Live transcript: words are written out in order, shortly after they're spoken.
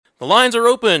The lines are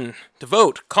open. To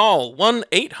vote, call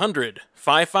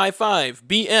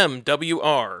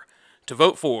 1-800-555-BMWR. To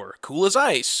vote for Cool as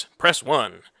Ice, press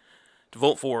 1. To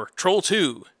vote for Troll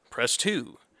 2, press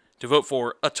 2. To vote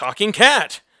for A Talking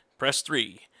Cat, press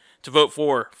 3. To vote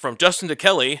for From Justin to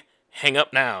Kelly, hang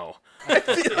up now. I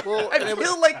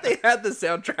feel like they had the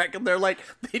soundtrack and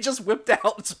they just whipped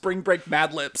out Spring Break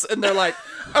Mad Libs and they're like,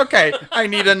 okay, I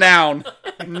need a noun,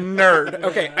 nerd.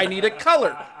 Okay, I need a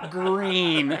color,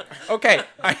 green. Okay,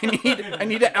 I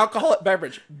need an alcoholic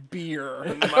beverage,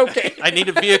 beer. Okay, I need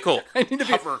a vehicle. I need a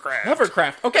Hovercraft.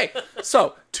 Hovercraft. Okay,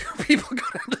 so 2 people go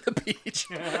down to the beach.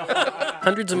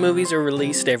 Hundreds of movies are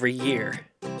released every year.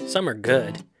 Some are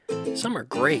good, some are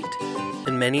great,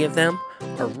 and many of them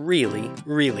are really,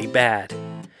 really bad.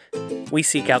 We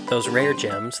seek out those rare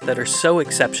gems that are so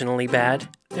exceptionally bad,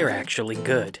 they're actually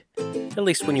good. At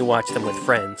least when you watch them with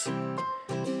friends.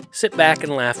 Sit back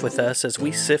and laugh with us as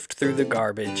we sift through the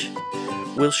garbage.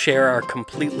 We'll share our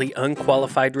completely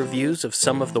unqualified reviews of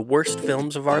some of the worst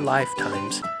films of our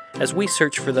lifetimes as we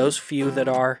search for those few that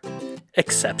are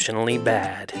exceptionally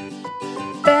bad.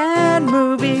 Bad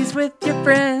movies with your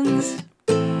friends.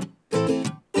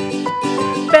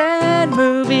 Bad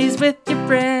movies with your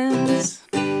friends.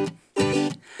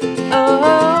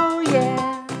 Oh,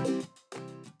 yeah.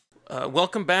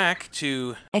 Welcome back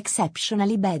to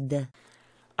Exceptionally bad.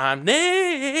 I'm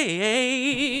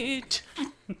Nate.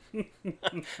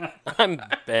 I'm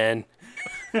Ben.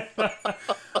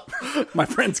 My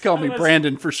friends call me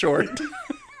Brandon for short.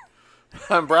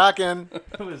 I'm Bracken.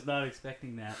 I was not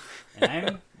expecting that. And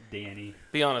I'm Danny.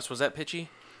 Be honest, was that pitchy?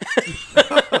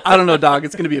 I don't know, dog.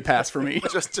 It's going to be a pass for me.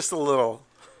 Just a little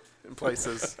in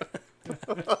places.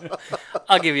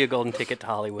 I'll give you a golden ticket to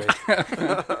Hollywood.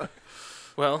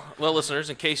 Well,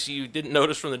 listeners, in case you didn't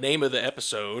notice from the name of the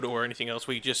episode or anything else,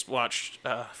 we just watched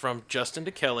From Justin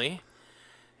to Kelly,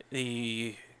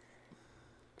 the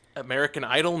American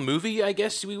Idol movie, I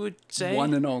guess we would say.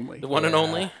 One and only. The one and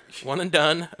only. One and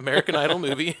done American Idol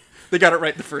movie. They got it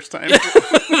right the first time.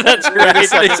 That's right. They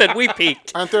said we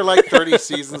peaked. Aren't there like 30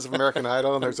 seasons of American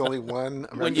Idol and there's only one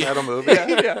American Idol movie?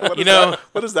 Yeah.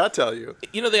 What does that tell you?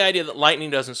 You know the idea that lightning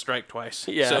doesn't strike twice.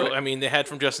 Yeah. So, I mean, they had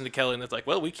From Justin to Kelly, and it's like,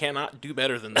 well, we cannot do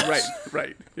better than this.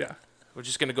 Right. Yeah. We're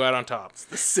just going to go out on top.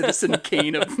 The Citizen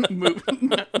Kane of movie.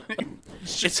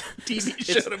 It's TV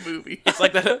show to movie. It's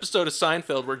like that episode of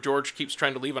Seinfeld where George keeps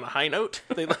trying to leave on a high note.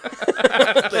 They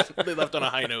left on a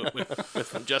high note with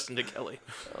From Justin to Kelly.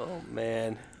 Oh,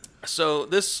 man. So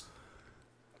this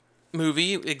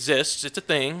movie exists. It's a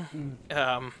thing.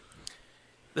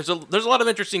 There's a lot of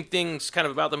interesting things kind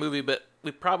of about the movie, but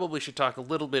we probably should talk a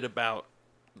little bit about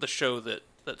the show that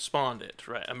spawned it,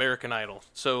 right? American Idol.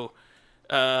 So,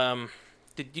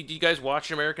 did you guys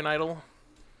watch American Idol?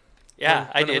 Yeah,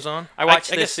 when I did. It was on? I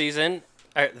watched I this guess- season.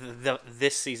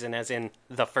 This season, as in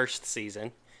the first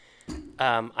season.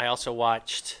 I also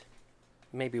watched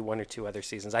maybe 1 or 2 other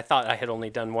seasons. I thought I had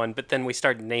only done one, but then we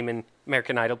started naming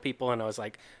American Idol people, and I was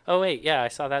like, oh, wait, yeah, I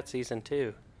saw that season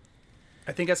too.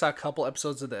 I think I saw a couple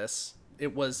episodes of this. There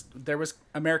was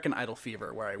American Idol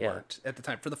fever where I Yeah. worked at the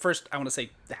time for the first, I want to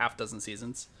say, half dozen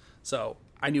seasons. So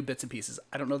I knew bits and pieces.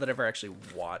 I don't know that I ever actually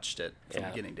watched it from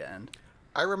beginning to end.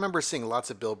 I remember seeing lots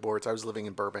of billboards. I was living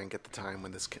in Burbank at the time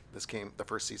when the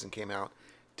first season came out.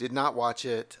 Did not watch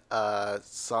it. Went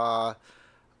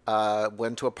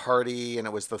to a party and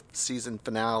it was the season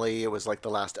finale. It was like the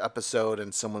last episode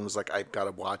and someone was like, I've got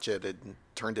to watch it, and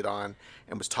turned it on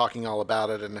and was talking all about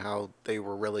it and how they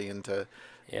were really into,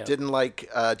 didn't like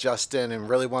Justin and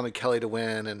really wanted Kelly to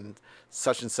win and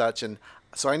such. And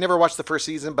so I never watched the first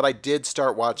season, but I did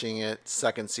start watching it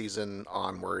second season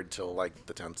onward till like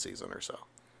the 10th season or so.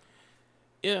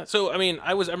 Yeah. So I mean,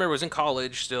 I remember I was in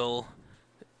college still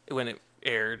when it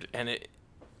aired, and I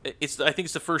think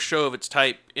it's the first show of its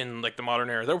type in like the modern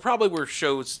era. There probably were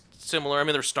shows similar. I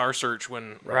mean, there was Star Search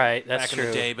when That's back true.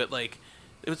 in the day, but like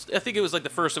I think it was like the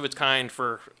first of its kind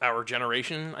for our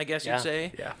generation, I guess you'd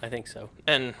say. Yeah, I think so.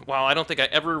 And while I don't think I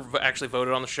ever actually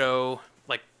voted on the show,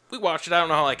 like we watched it. I don't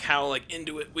know how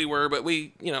into it we were, but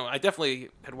I definitely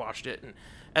had watched it. And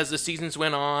as the seasons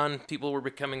went on, people were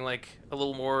becoming like a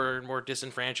little more and more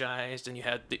disenfranchised, and you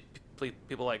had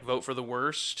people like vote for the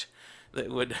worst that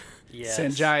would. Yes.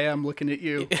 Sanjaya, I'm looking at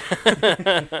you.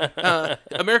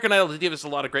 American Idol did give us a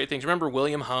lot of great things. Remember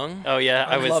William Hung? Oh, yeah,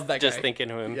 I was love that just guy. thinking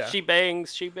of him. Yeah. She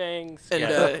bangs.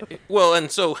 And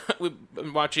and so we've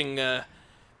been watching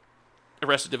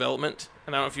Arrested Development,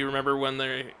 and I don't know if you remember when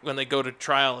they go to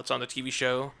trial. It's on the TV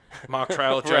show, mock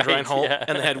trial with Judge Right, Reinhold, yeah.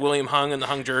 and they had William Hung and the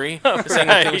Hung Jury sing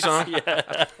the theme song.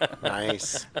 Yeah.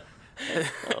 Nice.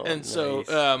 And so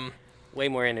Way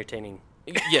more entertaining.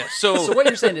 Yeah. So what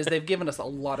you're saying is they've given us a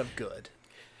lot of good.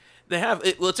 They have.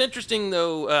 Well, it's interesting,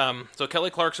 though. So Kelly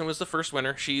Clarkson was the first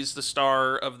winner. She's the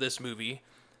star of this movie.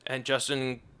 And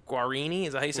Justin Guarini,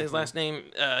 is that how you say his last name?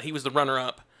 He was the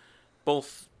runner-up.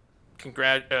 Both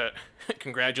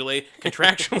contractually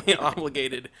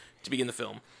obligated to be in the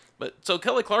film. But so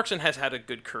Kelly Clarkson has had a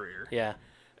good career. Yeah.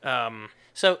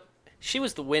 So she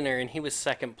was the winner, and he was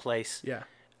second place. Yeah.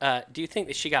 Do you think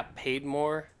that she got paid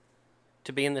more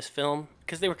to be in this film?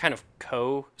 Because they were kind of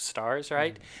co-stars,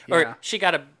 right? Yeah. Or she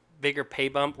got a bigger pay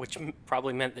bump, which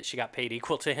probably meant that she got paid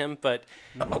equal to him, but...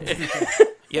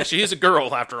 Yeah, she is a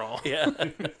girl, after all. Yeah.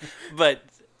 But,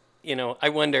 I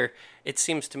wonder, it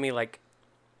seems to me like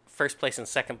first place and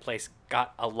second place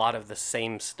got a lot of the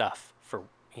same stuff for,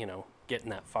 getting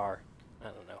that far. I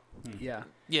don't know. Yeah.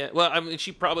 Yeah, well, I mean,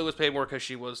 she probably was paid more because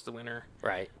she was the winner.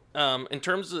 Right. In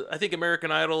terms of, I think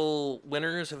American Idol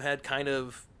winners have had kind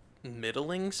of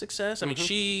middling success. I mean,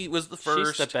 she was the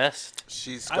first. She's the best.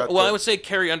 She's got I would say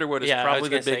Carrie Underwood is Yeah, I was probably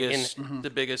the gonna say, biggest, the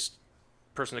biggest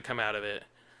person to come out of it,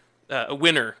 a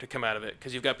winner to come out of it,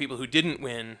 because you've got people who didn't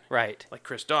win, Right. like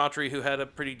Chris Daughtry, who has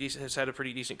had a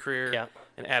pretty decent career, Yeah.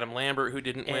 and Adam Lambert, who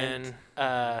didn't And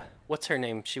win. what's her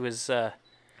name? She was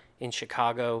in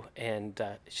Chicago, and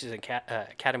she's an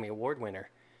Academy Award winner.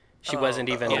 She wasn't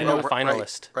even a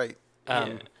finalist. Right.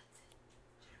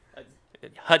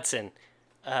 Hudson.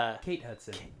 Kate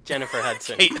Hudson. Jennifer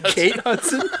Hudson. Kate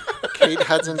Hudson? Kate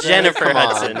Hudson. Jennifer come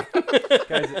on. Hudson.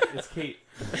 Guys, it's Kate.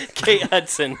 Kate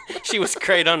Hudson. She was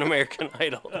great on American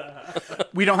Idol.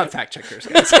 We don't have fact checkers,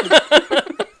 guys.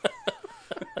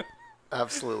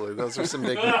 Absolutely. Those are some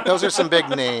big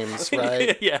names,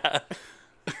 right? Yeah.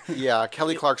 Yeah.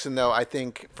 Kelly Clarkson, though, I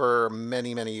think for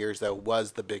many, many years, though,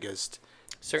 was the biggest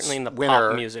Certainly in the winner.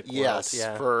 pop music world. Yes,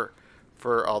 Yeah. for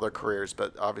all their careers,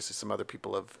 but obviously some other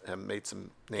people have made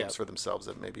some names Yep. for themselves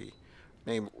that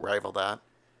may rival that.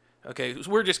 Okay, so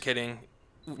we're just kidding.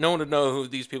 No one would know who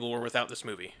these people were without this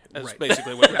movie. That's Right.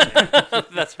 basically what we're saying.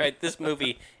 That's right. This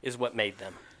movie is what made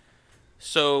them.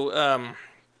 So,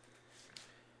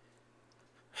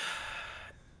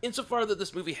 insofar that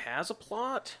this movie has a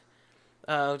plot,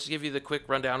 I'll just give you the quick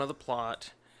rundown of the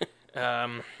plot.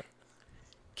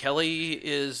 Kelly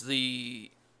is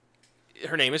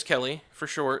her name is Kelly for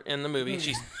short in the movie.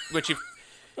 She's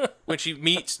when she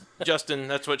meets Justin,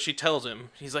 that's what she tells him.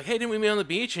 He's like, "Hey, didn't we meet on the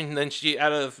beach?" And then she,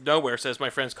 out of nowhere, says, "My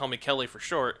friends call me Kelly for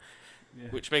short,"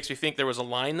 which makes me think there was a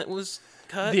line that was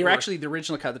cut. The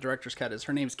original cut, the director's cut, is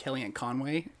her name's Kellyanne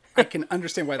Conway. I can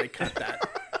understand why they cut that.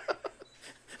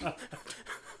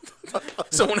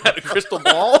 Someone had a crystal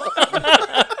ball.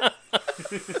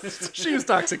 She was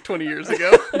toxic 20 years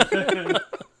ago.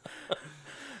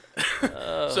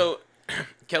 So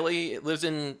Kelly lives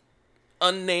in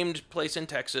unnamed place in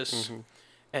Texas,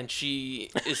 and she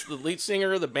is the lead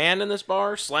singer of the band in this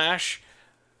bar /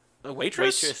 a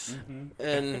waitress.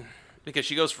 And because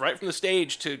she goes right from the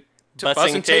stage to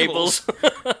bussing tables.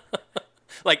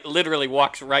 Like literally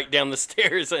walks right down the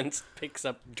stairs and picks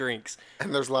up drinks.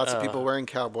 And there's lots of people wearing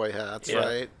cowboy hats, Yeah.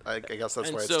 right? I guess that's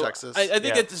And why so it's Texas. I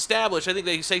think Yeah. it's established. I think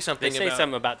they say something. They say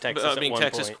something about Texas at being one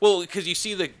Texas. point. Well, because you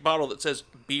see the bottle that says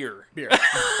beer. Beer.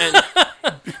 And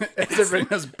Everyone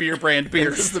has beer brand beer.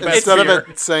 This is the best Instead beer. of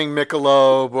it saying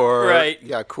Michelob or Right.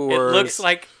 Coors. It looks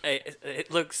like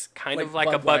it looks kind of like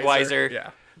a Budweiser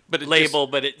Yeah. but it label,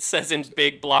 but it says in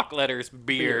big block letters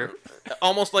beer.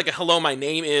 almost like a "Hello, my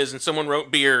name is," and someone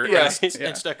wrote beer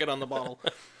and stuck it on the bottle.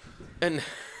 And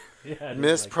Yeah,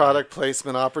 missed product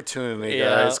placement opportunity,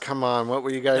 Yeah. guys. Come on, what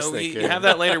were you guys no, thinking? you have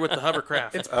that later with the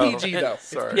hovercraft. It's PG, though.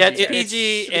 Sorry. Yeah, it's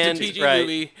PG it's and a PG right.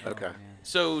 movie. Okay.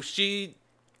 So she,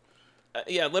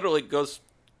 literally goes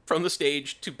from the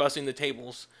stage to bussing the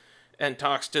tables, and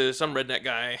talks to some redneck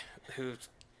guy who's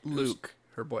Luke,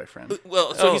 her boyfriend.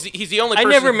 well. So he's the only I person.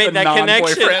 never made the that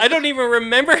connection. non-boyfriend. I don't even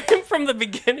remember him from the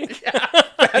beginning.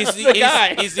 He's the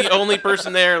guy. He's the only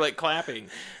person there, like clapping.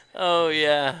 Oh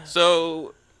yeah.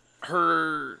 So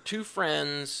her two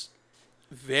friends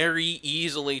very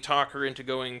easily talk her into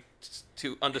going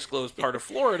to undisclosed part of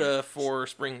Florida for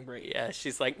spring break. Yeah,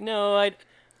 she's like, no, I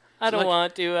don't like,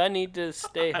 want to. I need to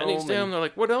stay I home. need to stay home. and- They're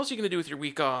like, "What else are you gonna do with your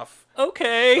week off?"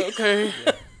 Okay. Okay.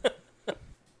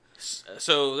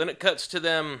 So then it cuts to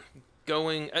them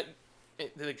going.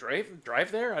 Did they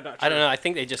drive there? I'm not sure. I don't know. I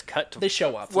think they just cut to. They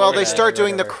show up. Well, they Florida. start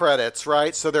doing the credits,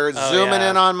 right? So they're zooming yeah.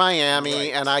 in on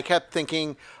Miami, and I kept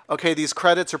thinking, okay, these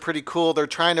credits are pretty cool. They're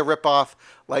trying to rip off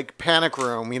like Panic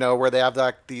Room, where they have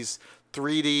like these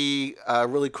 3D,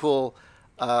 really cool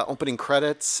opening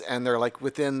credits, and they're like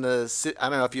within the. I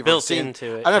don't know if you've Built ever seen.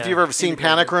 into it, I don't know if yeah. you've ever seen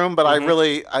Panic Room, but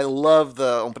I love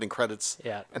the opening credits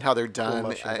Yeah. and how they're done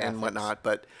motion and graphics. whatnot.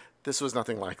 But This was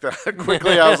nothing like that.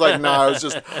 Quickly, I was like, no,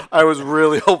 I was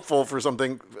really hopeful for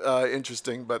something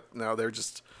interesting, but no, they're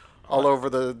just all over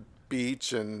the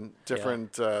beach and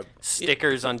different.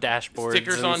 Stickers on dashboards.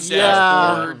 Stickers on Yeah.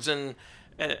 dashboards and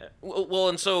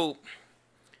and so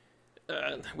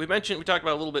we talked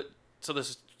about a little bit. So this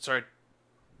is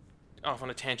off on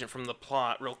a tangent from the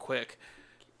plot, real quick.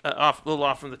 A little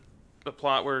off from the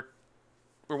plot. We're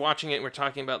watching it and we're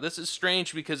talking about this is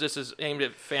strange because this is aimed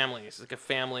at families. It's like a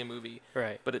family movie,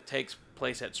 Right. But it takes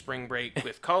place at spring break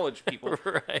with college people,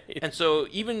 Right. And so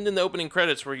even in the opening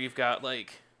credits, where you've got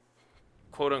like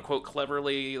quote unquote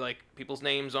cleverly like people's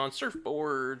names on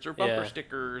surfboards or bumper Yeah.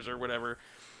 stickers or whatever,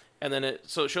 and then it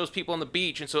shows people on the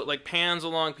beach, and so it like pans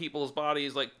along people's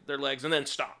bodies, like their legs, and then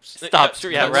stops. It cuts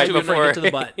Right to before another- to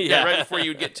the butt. yeah, right before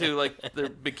you get to like the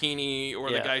bikini or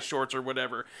the Yeah. guy's shorts or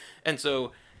whatever, and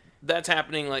so that's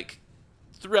happening like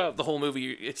throughout the whole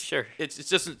movie. It's Sure. It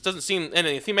doesn't seem, and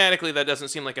thematically that doesn't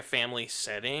seem like a family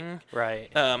setting.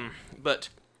 Right. But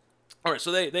all right,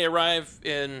 so they arrive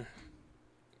in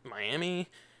Miami,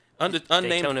 unnamed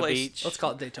Daytona place. Beach. Let's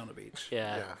call it Daytona Beach.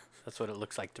 Yeah, Yeah. that's what it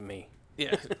looks like to me.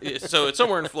 Yeah, so it's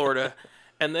somewhere in Florida,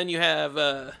 and then you have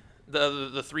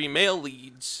the three male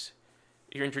leads.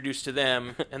 You're introduced to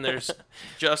them, and there's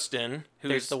Justin, who's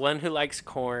There's the one who likes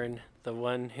corn, the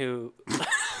one who...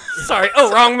 Sorry.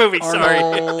 Oh, wrong movie. Sorry.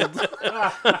 Arnold.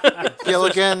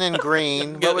 Gilligan and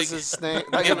Green. What was his name?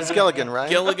 It was Gilligan, right?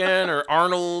 Gilligan or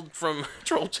Arnold from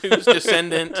Troll 2's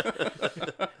descendant.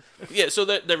 Yeah, so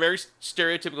they're very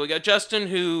stereotypical. You got Justin,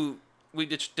 who we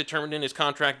determined in his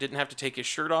contract didn't have to take his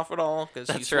shirt off at all because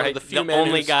he's That's one right. of the few The men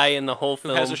only who's- guy in the whole who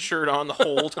film. has a shirt on the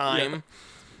whole time.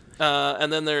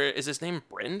 And then there is his name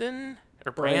Brendan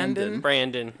or Brandon,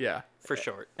 Brandon, Yeah. for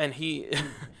short. and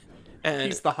and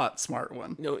He's the hot, smart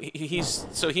one. no, he's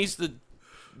the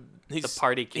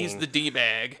party He's king. the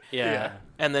d-bag. Yeah.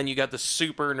 And then you got the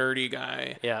super nerdy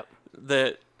guy Yeah.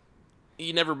 that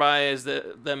you never buy as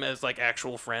them as like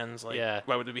actual friends. Like, Yeah.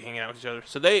 why would they be hanging out with each other?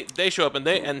 So they show up and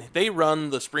they run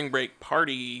the spring break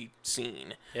party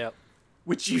scene. Yep.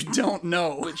 Which you don't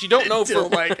know. Which you don't know until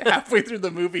for- like halfway through the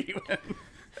movie when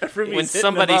everybody's When hitting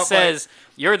somebody them up, says,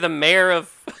 "You're the mayor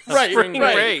of Right, Spring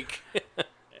right. Break,"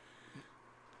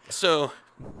 So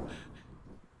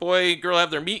boy, girl have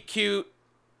their meet cute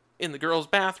in the girls'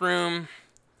 bathroom,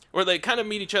 or they kind of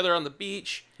meet each other on the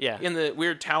beach. Yeah. In the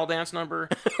weird towel dance number.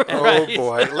 Oh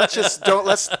boy, let's just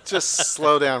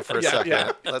slow down for a second.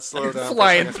 yeah. Let's slow down.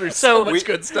 flying for a second. through So- so much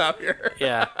good stuff here.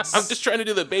 yeah, I'm just trying to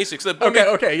do the basics. The boy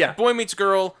Okay, yeah. Boy meets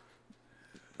girl.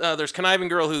 There's conniving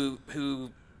girl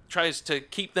who tries to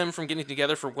keep them from getting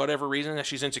together for whatever reason.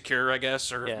 She's insecure, I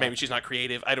guess, or Yeah. maybe she's not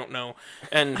creative. I don't know.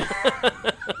 And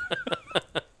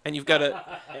and you've got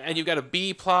a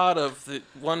B plot of the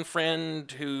one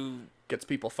friend who Gets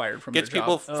people fired from gets their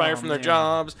people job. fired Oh, from their man.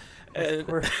 jobs. And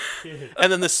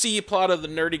then the C plot of the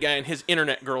nerdy guy and his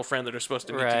internet girlfriend that are supposed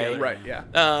to meet Right. together. Right, yeah.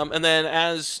 And then,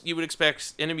 as you would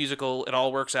expect in a musical, it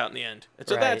all works out in the end. And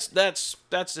so Right.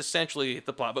 that's essentially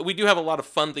the plot. But we do have a lot of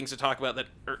fun things to talk about that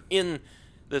are in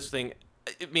this thing.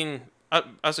 I mean,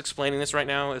 us explaining this right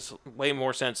now is way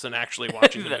more sense than actually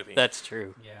watching the movie. that's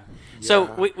true. Yeah. So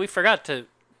we forgot to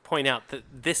point out that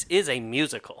this is a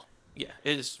musical. Yeah,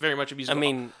 it is very much a I musical.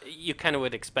 mean, you kind of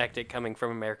would expect it coming from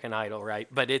American Idol, right?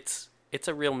 But it's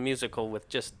a real musical with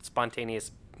just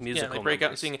spontaneous yeah, musical. they break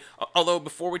out and numbers. sing. Although,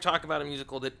 before we talk about a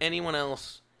musical, did anyone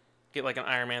else get like an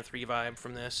Iron Man 3 vibe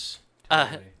from this?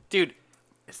 Dude,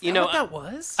 you know, what that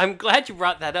was? I'm glad you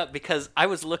brought that up because I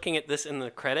was looking at this in the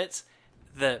credits.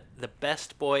 The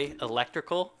best boy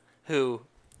electrical who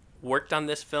worked on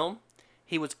this film,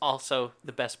 he was also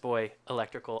the best boy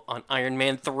electrical on Iron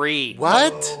Man 3.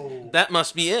 What? That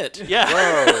must be it. Yeah.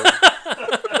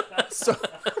 Whoa. So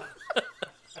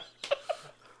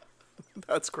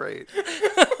That's great.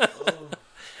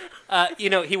 You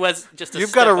know, he was just a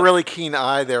You've got a step up. really keen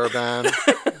eye there, Ben.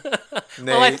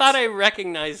 Well, I Nate. thought I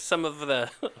recognized some of the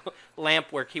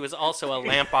lamp work. He was also a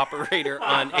lamp operator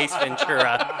on Ace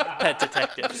Ventura: Pet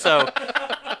Detective. So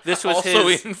this was Also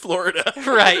his in Florida.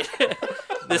 right.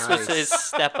 This was Nice. his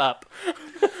step up.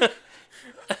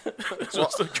 This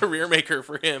was the career maker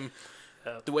for him.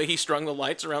 The way he strung the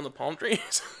lights around the palm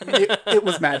trees. it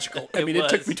was magical. I mean, it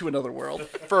took was. me to another world.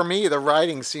 For me, the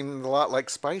writing seemed a lot like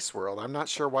Spice World. I'm not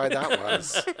sure why that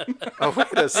was. Oh, wait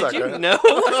a second. No,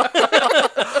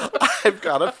 I've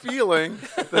got a feeling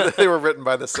that they were written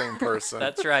by the same person.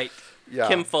 that's right. Yeah.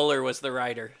 Kim Fuller was the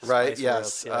writer. right,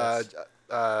 Spice World,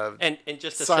 yes. and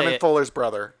just to Simon say it, Fuller's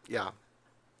brother. Yeah.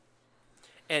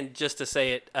 and just to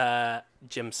say it,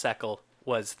 Jim Seckle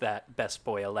was that best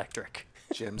boy electric.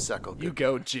 Jim Seckle. You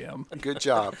go, Jim. Good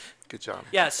job. Good job.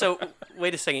 Yeah. So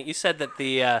wait a second. You said that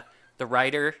the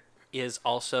writer is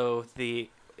also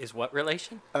is what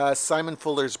relation? Simon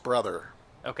Fuller's brother.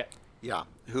 Okay. Yeah,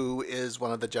 who is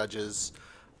one of the judges,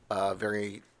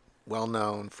 very well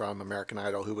known from American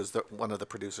Idol, who was one of the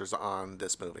producers on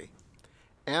this movie.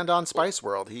 And on Spice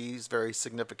World. He's very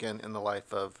significant in the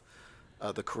life of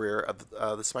the career of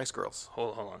the Spice Girls.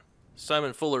 Hold on.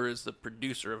 Simon Fuller is the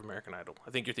producer of American Idol.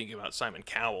 I think you're thinking about Simon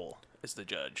Cowell as the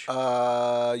judge.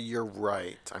 You're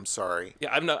right. I'm sorry.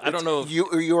 Yeah, I'm not. I don't know.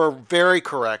 You are very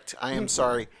correct. I am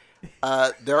sorry.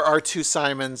 There are two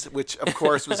Simons, which of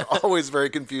course was always very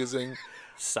confusing.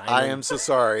 Simon. I am so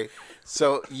sorry.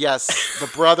 So yes, the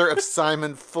brother of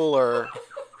Simon Fuller,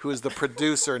 who is the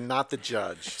producer, not the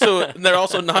judge. So they're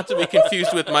also not to be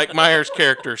confused with Mike Myers'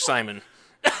 character Simon.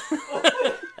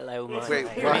 Hello, my Wait,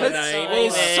 name what?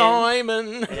 is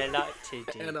Simon. And I like to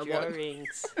do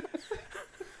drawings.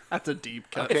 That's a deep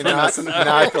cut. Okay, now I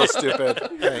feel stupid.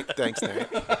 Thanks, Nate.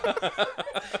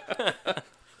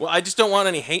 Well, I just don't want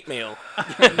any hate mail.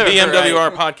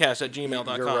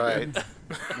 BMWRpodcast@gmail.com. You're right.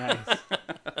 Nice.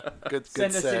 Good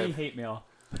Send us any save. hate mail.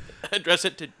 Address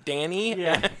it to Danny.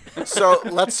 Yeah. So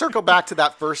let's circle back to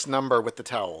that first number with the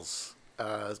towels,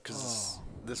 because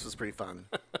this was pretty fun.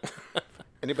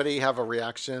 Anybody have a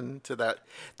reaction to that?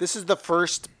 This is the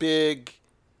first big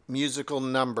musical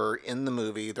number in the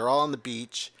movie. They're all on the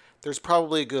beach. There's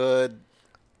probably a good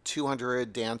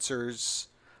 200 dancers,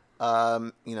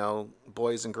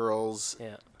 boys and girls,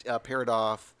 paired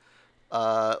off.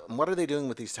 What are they doing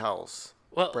with these towels?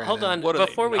 Well, Brandon? hold on. What are they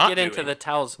Before we not get into doing? the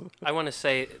towels, I want to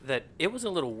say that it was a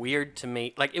little weird to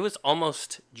me. Like, it was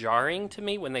almost jarring to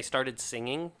me when they started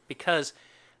singing because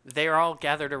they're all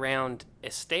gathered around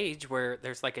a stage where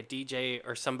there's like a DJ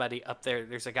or somebody up there.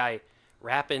 There's a guy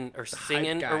rapping or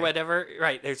singing guy. or whatever.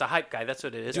 Right. There's a hype guy. That's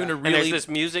what it is. Doing a And there's really- this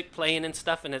music playing and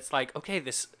stuff. And it's like, okay,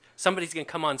 somebody's going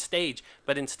to come on stage.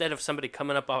 But instead of somebody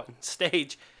coming up on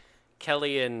stage,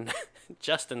 Kelly and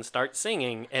Justin start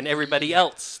singing, and everybody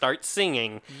else starts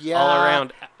singing all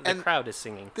around. The and crowd is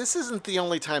singing. This isn't the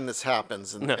only time this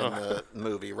happens in the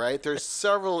movie, right? There's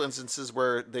several instances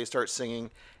where they start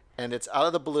singing, and it's out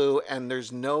of the blue, and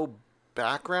there's no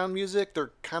background music.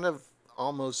 They're kind of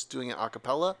almost doing it a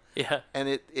cappella. Yeah. And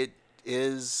it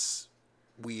is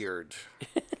weird,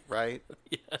 right?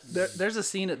 There's a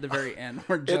scene at the very end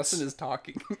where Justin is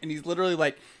talking, and he's literally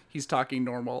like, he's talking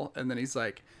normal, and then he's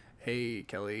like, "Hey,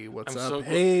 Kelly, what's I'm up? so-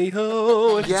 Hey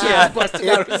ho!" And it's Yeah, just busted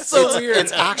out. It's so weird.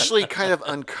 It's actually kind of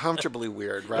uncomfortably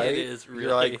weird, right? It is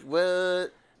You're like, really.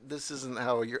 what? This isn't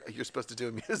how you're supposed to do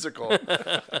a musical.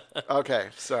 Okay,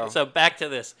 So back to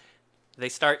this. They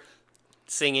start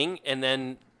singing, and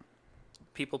then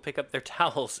people pick up their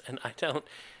towels, and I don't.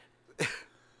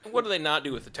 What do they not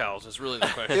do with the towels is really the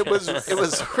question. it was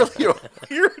really a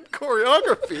weird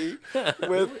choreography.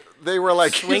 They were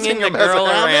like Swinging using the them as a girl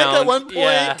hammock at around, one point,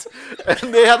 yeah.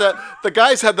 and they had the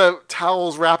guys had the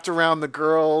towels wrapped around the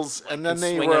girls, and then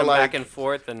they swinging were them like, back and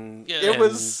forth, and Yeah, it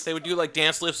was They would do like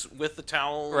dance lifts with the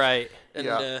towel. right. And,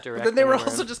 Yeah. But Directing then they were them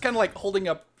also around. just kind of like holding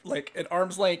up like an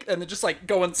arm's length, and then just like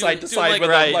going side to doing side like- with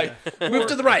right. them, like move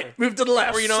to the right, move to the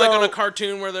left. Or like on a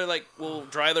cartoon where they're like will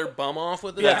dry their bum off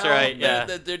with the That's towel. right, yeah.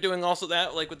 They're doing also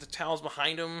that like with the towels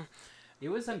behind them. It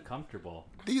was uncomfortable.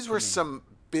 these were some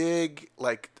big,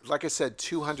 like I said,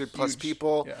 200 plus Huge,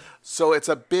 people. yeah. So it's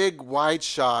a big wide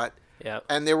shot. Yeah.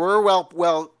 And they were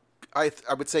well, I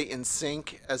would say in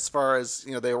sync as far as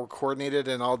they were coordinated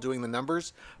and all doing the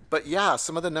numbers. But yeah,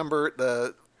 some of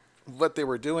what they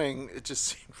were doing, it just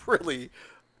seemed really.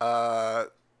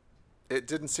 It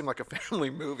didn't seem like a family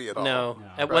movie at all. No.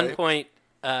 At one Right? point,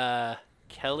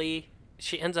 Kelly,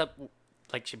 she ends up,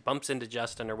 like, she bumps into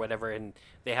Justin or whatever, and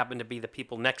they happen to be the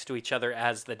people next to each other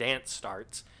as the dance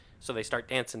starts. So they start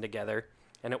dancing together.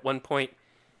 And at one point,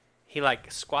 he,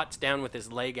 like, squats down with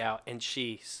his leg out, and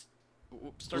she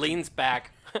leans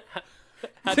back.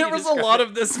 How do There you was a describe lot it?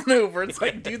 of this move where it's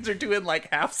like dudes are doing like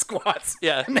half squats.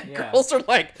 Yeah. And then Yeah. girls are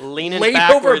like Leaning laid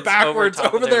backwards backwards over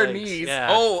top of over their their legs. knees. Yeah.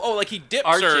 Oh, like he dips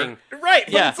Arching. her. Right.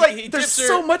 But Yeah. it's like He there's dips her-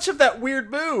 so much of that weird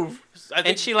move. I think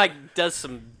And she, like, does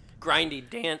some grindy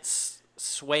dance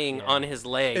swaying on his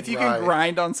leg. If you Right. can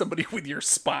grind on somebody with your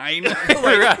spine,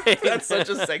 Right. that's such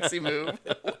a sexy move.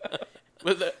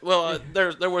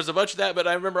 there was a bunch of that, but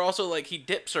I remember also like he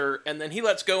dips her and then he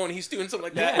lets go and he's doing something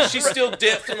like that, and she's still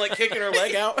dipped and like kicking her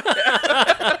leg out.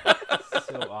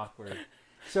 So awkward.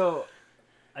 So,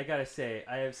 I gotta say,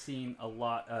 I've seen all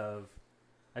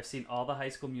the High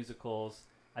School Musicals.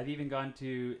 I've even gone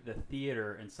to the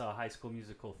theater and saw High School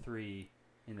Musical 3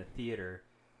 in the theater.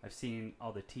 I've seen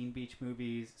all the Teen Beach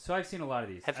movies. So I've seen a lot of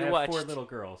these. Have I you have 4 watched- little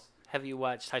girls. Have you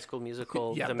watched High School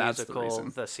Musical, Yeah, the that's the musical,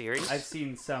 reason. the series? I've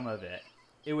seen some of it.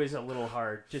 It was a little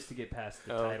hard just to get past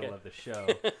the title okay. of the show.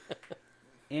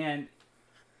 And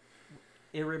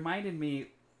it reminded me,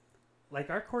 like,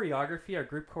 our choreography, our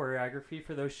group choreography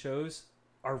for those shows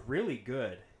are really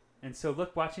good. And so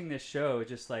watching this show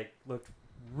just like looked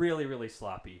really, really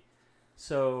sloppy.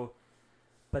 So,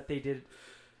 but they did.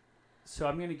 So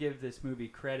I'm going to give this movie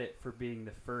credit for being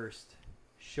the first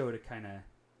show to kind of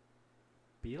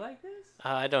be like this.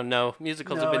 I don't know.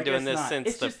 Musicals No, have I been doing guess this not. since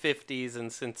It's the just- 50s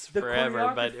and since The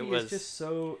forever, but it choreography was is just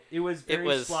so. It was very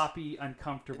was- sloppy,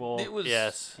 uncomfortable, It was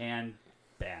yes. and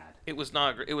bad. It was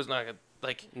not. It was not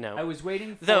like. No. I was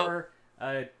waiting Though- for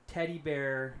a teddy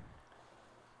bear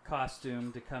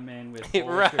costume to come in with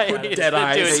Right. bullshit Dead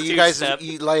eyes. Do a Yeah, you guys, two-step.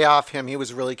 you lay off him. He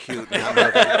was really cute in that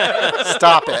movie.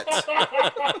 Stop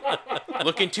it.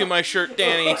 Look into my shirt,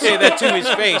 Danny. Say that to his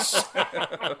face.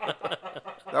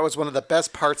 That was one of the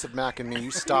best parts of Mac and Me. You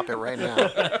stop it right now.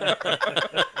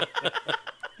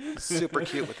 Super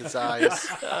cute with his eyes.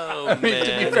 Oh, I mean, to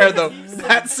man. be fair though,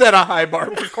 that set a high bar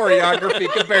for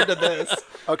choreography compared to this.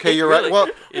 Okay, you're right. Well,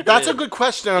 that's a did. good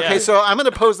question. Okay, Yeah. so I'm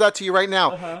going to pose that to you right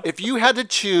now. If you had to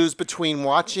choose between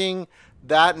watching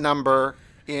that number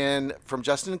from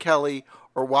Justin Kelly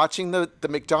or watching the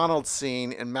McDonald's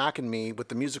scene in Mac and Me with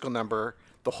the musical number,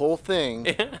 the whole thing,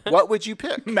 what would you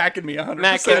pick? Mac and Me 100%.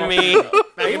 Mac and Me,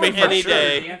 They were for any sure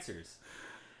day. dancers.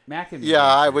 Mac and Me Yeah,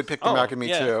 I dancers. would pick the Mac and Me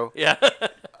yeah. too. Yeah.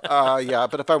 Yeah,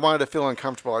 but if I wanted to feel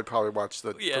uncomfortable, I'd probably watch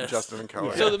the from Yes. Justin and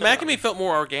Kelly. So the Mac and Me felt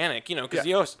more organic, because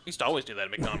Yeah. he used to always do that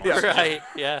at McDonald's. Right.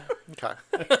 Yeah. Okay.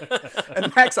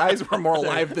 And Mac's eyes were more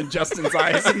alive than Justin's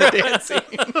eyes in the dance scene.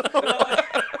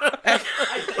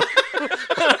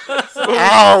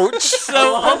 Ouch! So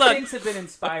So, a lot hold of on. things have been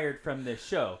inspired from this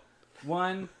show.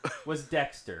 One was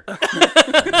Dexter.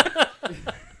 I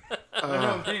don't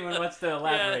know if anyone wants to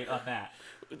elaborate on that.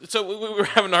 So we were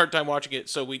having a hard time watching it,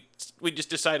 so we just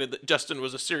decided that Justin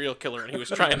was a serial killer and he was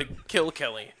trying to kill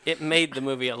Kelly. It made the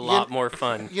movie a lot more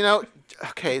fun. You know,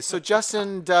 okay, so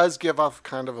Justin does give off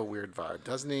kind of a weird vibe,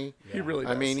 doesn't he? He really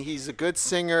does. I mean, he's a good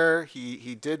singer.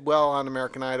 He did well on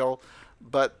American Idol,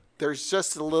 but there's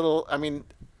just a little. I mean,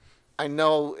 I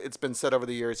know it's been said over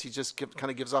the years. He just kind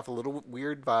of gives off a little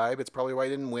weird vibe. It's probably why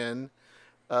he didn't win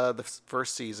the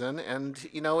first season, and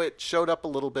it showed up a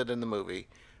little bit in the movie.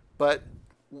 But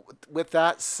with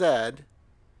that said,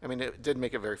 I mean, it did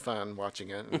make it very fun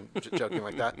watching it and joking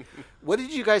like that. What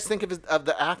did you guys think of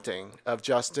the acting of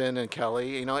Justin and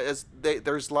Kelly?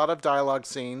 There's a lot of dialogue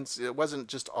scenes. It wasn't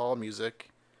just all music.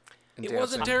 And It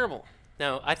wasn't dancing. terrible.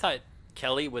 No, I thought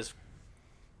Kelly was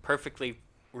perfectly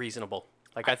reasonable.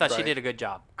 Like, I thought she Right. did a good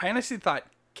job. I honestly thought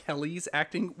Kelly's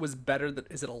acting was better than.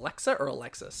 Is it Alexa or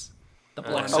Alexis? The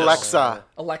blonde. Alexa,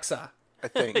 Alexa. I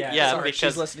think. Yeah, Sorry, because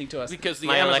she's listening to us. Because the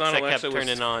my Amazon Alexa kept was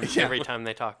turning on every time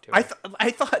they talked to her.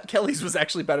 I thought Kelly's was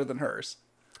actually better than hers.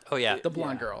 Oh, yeah. The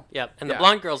blonde girl. Yeah, and the Yeah.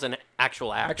 blonde girl's an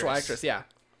actual actress. Actual actress, yeah.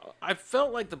 I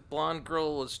felt like the blonde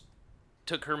girl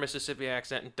took her Mississippi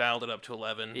accent and dialed it up to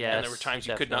 11. And Yes, there were times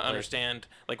you could not definitely. understand,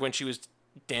 like when she was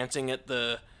dancing at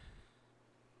the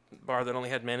bar that only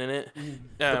had men in it.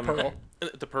 Pearl.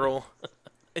 The Pearl.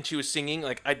 And she was singing,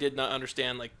 like I did not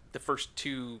understand like the first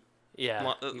two Yeah,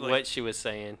 like, what she was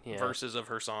saying. Yeah. verses of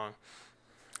her song.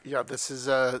 Yeah, this is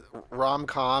a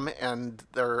rom-com, and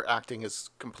their acting is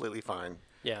completely fine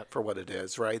Yeah, for what it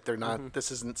is, right? They're not.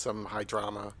 This isn't some high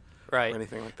drama right. or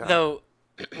anything like that. Though,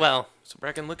 well, So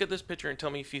Bracken, look at this picture and tell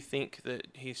me if you think that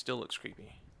he still looks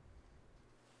creepy.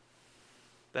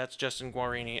 That's Justin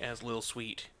Guarini as Lil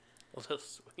Sweet.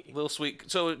 sweet. Lil Sweet.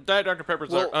 So Diet Dr Pepper's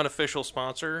Well- our unofficial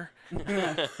sponsor.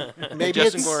 maybe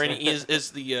Justin it's Guarini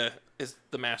is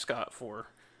the mascot for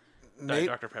Diet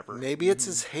Dr Pepper. Maybe it's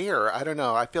his hair. I don't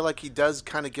know. I feel like he does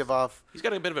kind of give off. He's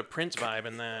got a bit of a Prince vibe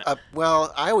in that.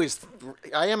 Well, I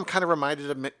am kind of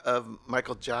reminded of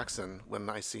Michael Jackson when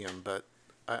I see him, but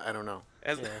I don't know.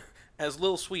 As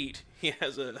Lil Sweet, he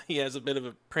has a bit of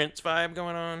a Prince vibe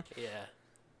going on. Yeah.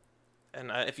 And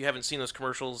if you haven't seen those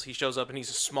commercials, he shows up and he's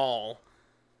small.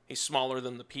 He's smaller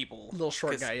than the people. Little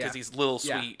short guy, yeah. Because he's Lil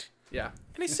Yeah. Sweet. Yeah.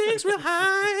 And he sings real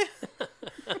high.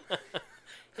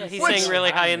 Yeah, he sang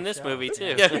really high in this movie,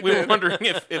 too. Yeah, we were wondering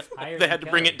if Higher they had than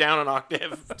to bring Kelly. it down an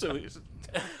octave. So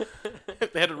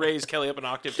they had to raise Kelly up an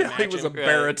octave to He match was a him.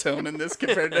 baritone in this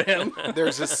compared to him.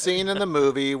 There's a scene in the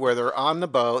movie where they're on the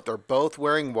boat. They're both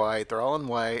wearing white. They're all in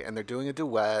white, and they're doing a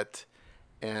duet.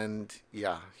 And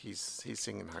yeah, he's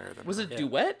singing higher than Was her. it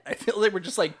duet? I feel they were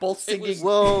just like both singing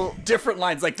Well, different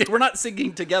lines. Like they were not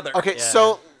singing together. okay, Yeah.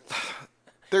 so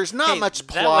there's not Hey, much that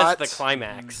plot. was the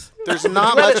climax. There's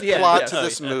not Right at much the end, plot yes. to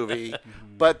this movie,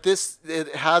 But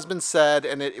it has been said,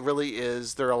 and it really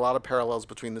is, there are a lot of parallels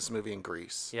between this movie and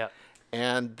Grease. Yeah.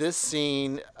 And this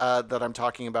scene that I'm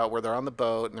talking about, where they're on the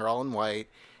boat and they're all in white,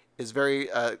 is very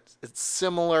it's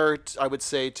similar, I would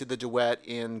say, to the duet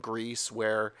in Grease,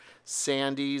 where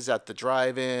Sandy's at the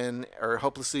drive-in, or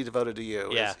Hopelessly Devoted to You.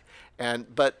 Yeah.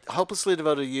 But Hopelessly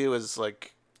Devoted to You is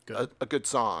like a good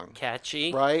song.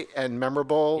 Catchy. Right? And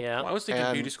memorable. Yeah. Well, I was thinking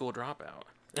And- Beauty School Dropout.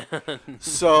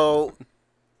 So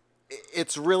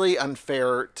it's really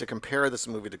unfair to compare this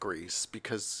movie to Grease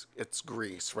because it's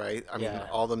Grease, right? I mean, Yeah.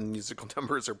 all the musical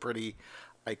numbers are pretty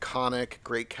iconic,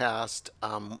 great cast,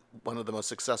 one of the most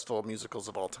successful musicals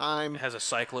of all time. It has a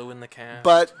cyclo in the cast.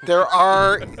 But there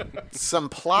are some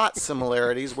plot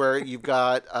similarities where you've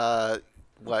got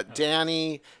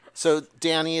Danny. So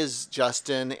Danny is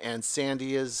Justin and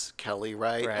Sandy is Kelly,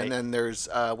 right? Right. And then there's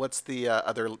what's the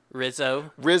other?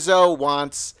 Rizzo. Rizzo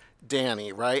wants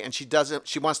Danny, right? And she doesn't.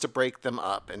 She wants to break them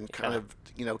up and kind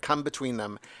Yeah. of come between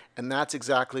them. And that's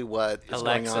exactly what is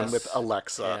going on Alexis. with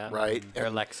Alexa, Yeah. right? Or And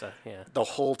Alexa. Yeah. the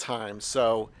whole time.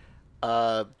 So,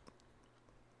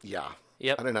 yeah.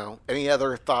 Yep. I don't know. Any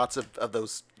other thoughts of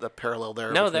the parallel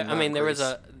there? No, between I mean that and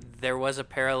Grease? there was a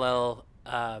parallel.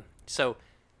 So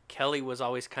Kelly was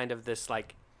always kind of this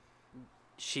like,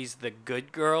 she's the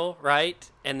good girl, right?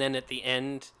 And then at the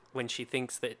end, when she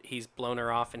thinks that he's blown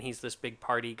her off and he's this big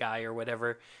party guy or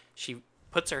whatever, she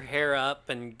puts her hair up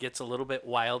and gets a little bit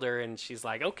wilder, and she's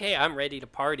like, "Okay, I'm ready to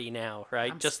party now," right?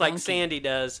 I'm Just like spunky. Sandy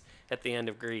does at the end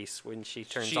of Grease when she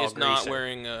turns she all is not greaser.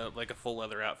 wearing a full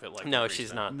leather outfit like No, Grease she's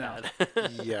then. not No.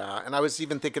 that. Yeah, and I was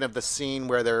even thinking of the scene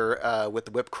where they're with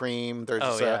the whipped cream. There's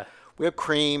Oh, yeah. a whipped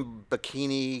cream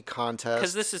bikini contest.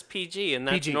 Because this is PG, and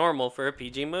that's PG. normal for a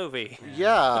PG movie.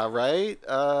 Yeah, right.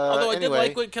 Although I anyway, did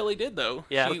like what Kelly did, though.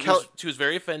 Yeah. She was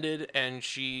very offended, and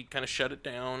she kind of shut it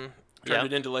down, turned Yeah.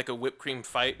 it into like a whipped cream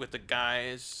fight with the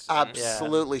guys.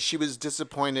 Absolutely. She was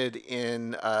disappointed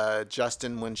in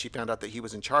Justin when she found out that he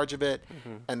was in charge of it.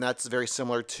 Mm-hmm. And that's very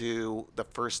similar to the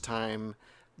first time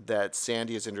that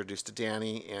Sandy is introduced to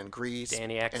Danny in Grease.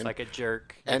 Danny acts and, like a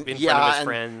jerk and in yeah, front of his and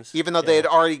friends. even though they had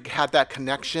already had that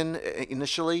connection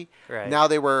initially, Right. now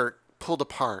they were pulled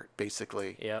apart,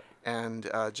 basically. Yep. And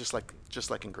just like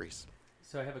in Grease.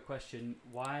 So I have a question.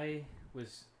 Why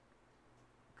was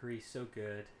Grease so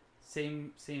good?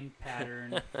 Same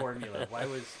pattern, formula. Why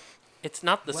was It's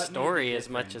not the What made the story as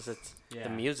much difference? as it's Yeah. the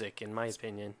music, in my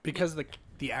opinion. Because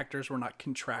the actors were not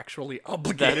contractually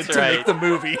obligated That's to right. make the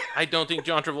movie. I don't think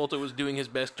John Travolta was doing his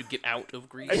best to get out of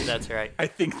Grease. That's right. I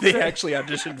think they actually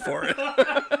auditioned for it.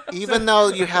 Even though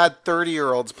you had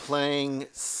 30-year-olds playing,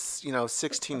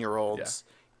 16-year-olds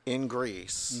in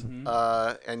Grease,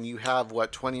 and you have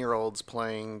 20-year-olds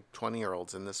playing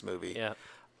 20-year-olds in this movie, Yeah.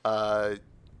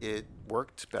 it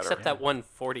worked better. Except that one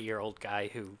 40-year-old guy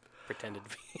who pretended to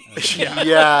be.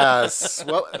 Yes.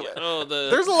 Well, Oh,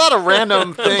 there's a lot of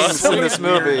random things in this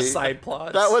movie. Side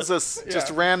plots. That was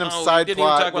just random oh, side we didn't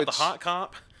plot. even talk about which, the hot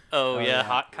cop. Oh, yeah,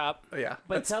 Hot Cop. Oh, yeah.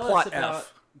 But That's tell plot us about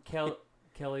F.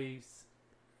 Kelly's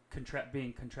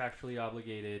being contractually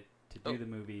obligated to do the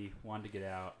movie, wanted to get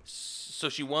out. So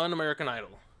she won American Idol,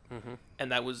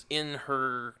 and that was in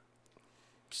her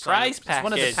Prize sign- package.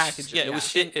 one of the packages. Yeah, it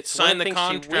was It's one signed of the the things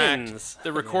she contract, wins.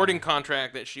 the recording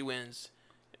contract that she wins.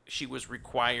 She was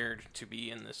required to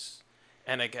be in this,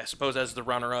 and I suppose as the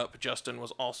runner-up, Justin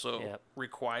was also Yep.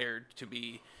 required to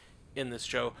be in this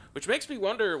show, which makes me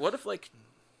wonder: what if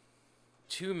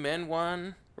two men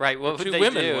won, Right, what would two they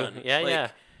women do? won? Yeah, Like, yeah.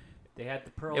 They had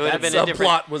the pearl. It would have That been a different.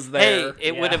 subplot was there. Hey,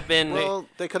 it would Yeah. have been. Well,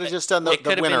 they could have just done the it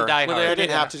could have been winner. Die Well, Hard. They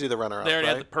didn't Yeah. have to do the runner-up, They already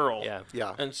right? had the pearl. Yeah.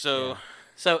 Yeah. And so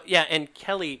So yeah, and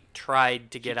Kelly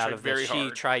tried to get out tried of very it. She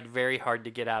hard. tried very hard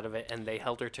to get out of it, and they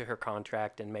held her to her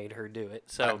contract and made her do it.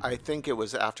 So I think it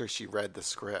was after she read the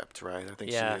script, right? I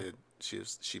think Yeah.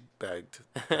 she begged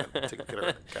to get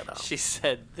her get out. she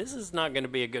said, "This is not going to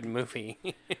be a good movie."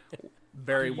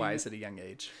 Very wise at a young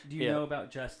age. Do you Yeah. know about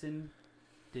Justin?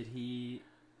 Did he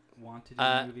want to do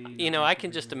the movie? You not know, want I to can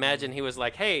do just the imagine he was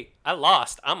like, "Hey, I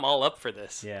lost. I'm all up for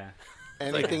this." Yeah.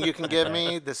 Anything you can give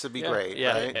me, this would be great,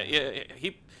 Yeah. right? yeah,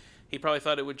 he probably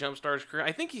thought it would jumpstart his career.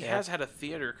 I think he has had a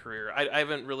theater career. I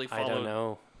haven't really I don't followed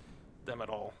know. them at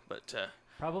all, but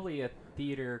Probably a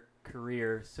theater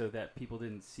career so that people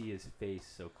didn't see his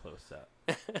face so close up.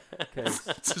 Because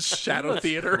It's a shadow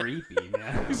theater. creepy,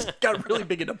 man. He's got really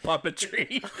big into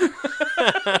puppetry.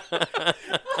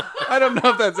 I don't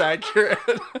know if that's accurate.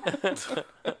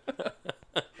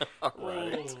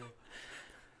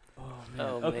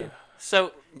 Oh Okay. man.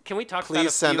 So can we talk? about a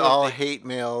Please send few of all the- hate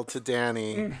mail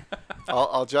to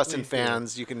all Justin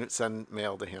fans. You can send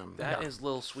mail to him. that is a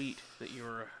little sweet that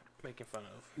you're making fun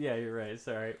of. Yeah, you're right.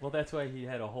 Sorry. Well, that's why he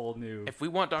had a whole new. If we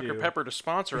want Dr. do. Pepper to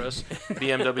sponsor us,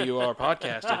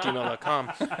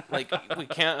 bmwrpodcast@gmail.com. Like, we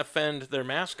can't offend their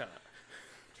mascot.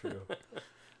 True.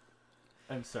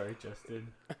 I'm sorry, Justin.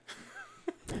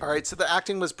 All right, so the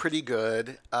acting was pretty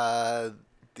good.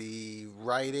 The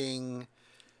writing,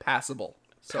 Passable.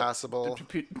 So, passable.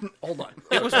 hold on.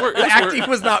 It was The acting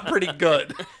was not pretty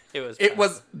good. It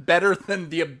Was better than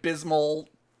the abysmal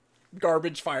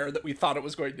garbage fire that we thought it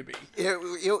was going to be.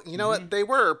 You know what? They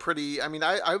were pretty. I mean,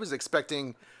 I was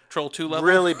expecting Troll 2 level.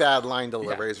 really bad line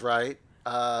deliveries, right?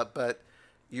 But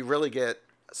you really get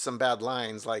some bad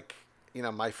lines, like,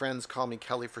 my friends call me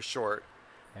Kelly for short.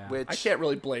 Yeah. Which I can't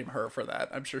really blame her for that.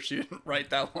 I'm sure she didn't write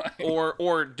that line.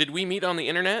 Or did we meet on the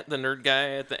internet? The nerd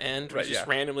guy at the end was Right, just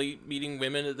yeah. randomly meeting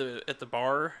women at the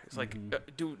bar. It's like,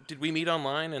 did we meet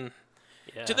online? And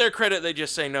Yeah. to their credit, they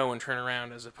just say no and turn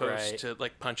around as opposed Right. to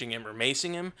like punching him or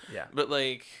macing him. Yeah. But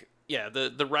like, yeah,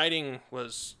 the writing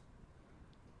was.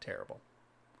 Terrible.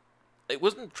 It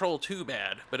wasn't Troll 2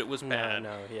 bad, but it was bad.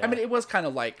 No, yeah. I mean, it was kind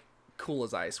of like Cool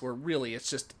as Ice, where really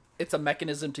it's a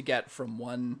mechanism to get from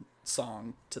one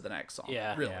song to the next song.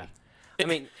 Yeah. Really. Yeah. I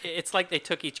mean, it's like they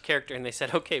took each character and they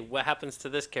said, okay, what happens to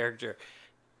this character?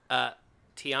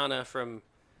 Tiana from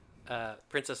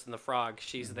Princess and the Frog,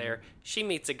 she's there. She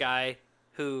meets a guy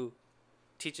who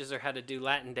teaches her how to do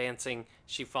Latin dancing.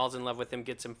 She falls in love with him,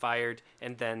 gets him fired,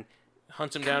 and then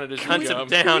Hunts him down at his hunts him job.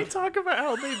 Can down. we talk about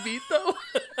how they meet, though?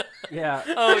 Yeah.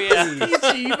 Oh, yeah.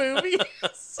 PG movie.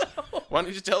 So, Why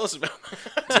don't you tell us about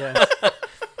that?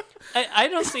 Yeah. I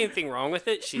don't see anything wrong with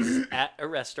it. She's at a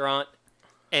restaurant,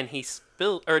 and she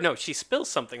spills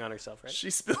something on herself, right? she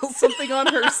spills something on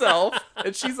herself,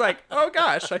 and she's like, "Oh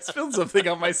gosh, I spilled something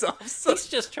on myself." So He's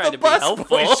just trying the to be busboy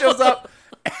helpful. shows up.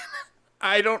 And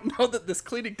I don't know that this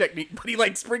cleaning technique, but he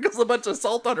like sprinkles a bunch of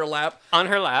salt on her lap, On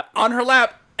her lap.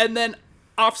 and then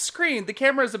off screen, the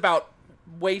camera is about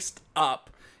waist up.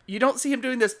 You don't see him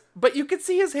doing this, but you can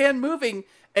see his hand moving.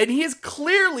 And he is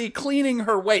clearly cleaning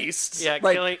her waist. Yeah,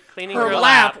 like cleaning her her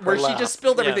lap, lap. where Her she lap. just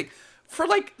spilled Yeah. everything. For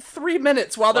like 3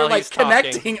 minutes while they're While like he's talking.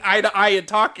 connecting eye to eye and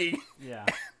talking. Yeah.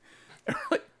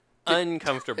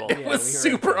 Uncomfortable. It we was were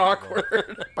super uncomfortable.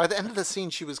 awkward. by the end of the scene,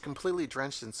 she was completely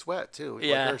drenched in sweat too.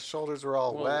 Yeah. Like her shoulders were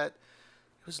all wet.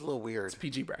 It was a little weird.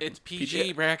 PG bracket. It's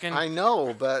PG, Bracken. I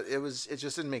know, but it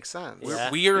just didn't make sense. Yeah.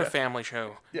 We are a family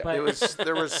show. But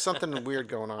There was something weird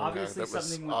going on obviously there that was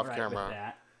something went off right camera. with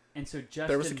that. And so was a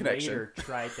Justin connection. later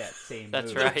tried that same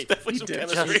That's move. right. Definitely some did.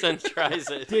 chemistry. Justin tries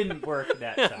it. Didn't work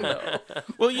that time.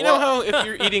 Well, you know how if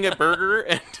you're eating a burger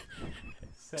and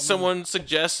someone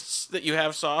suggests that you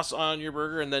have sauce on your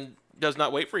burger and then does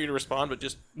not wait for you to respond but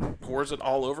just pours it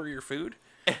all over your food?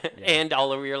 And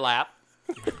all over your lap.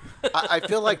 I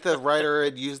feel like the writer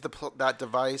had used that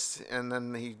device and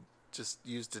then he just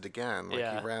used it again. Like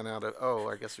Yeah. he ran out of. Oh,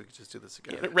 I guess we could just do this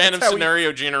again. Random how we-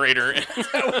 scenario generator.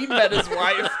 He met his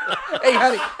wife. Hey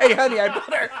honey,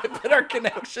 I put our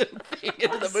connection thing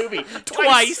into the movie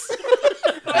twice.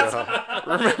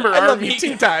 Remember I our love you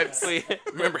meeting? 2 times.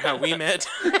 Remember how we met?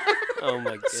 Oh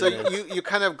my goodness. So you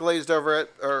kind of glazed over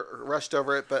it or rushed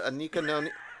over it, but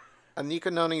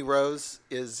Anika Noni Rose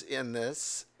is in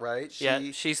this, right?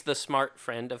 She's the smart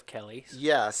friend of Kelly's.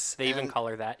 Yes. They even and call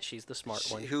her that. She's the smart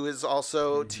one. who is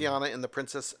also Tiana in The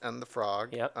Princess and the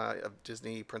Frog Yep. of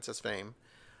Disney princess fame.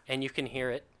 And you can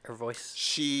hear it. Her voice.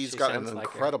 She's She got an sounds like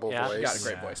her. incredible Yeah. voice. Got a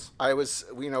great voice. I was,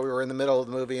 we were in the middle of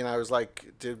the movie, and I was like,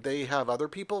 did they have other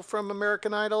people from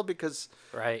American Idol? Because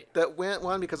Right. that went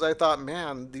one, because I thought,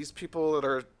 man, these people that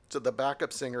are the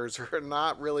backup singers are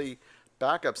not really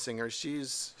backup singers.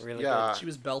 She's Really yeah, She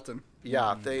was belting.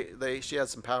 yeah. She had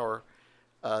some power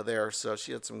there, so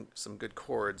she had some good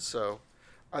chords. So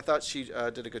I thought she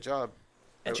did a good job.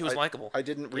 And she was likable. I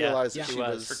didn't realize Yeah, that she she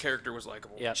was. Her character was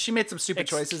likable. Yeah. She made some stupid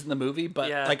choices in the movie, but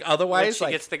Yeah. like When otherwise, she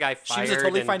like gets the guy fired she was a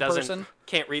totally and fine doesn't, person.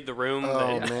 can't read the room.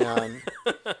 Oh but- man,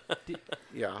 Did,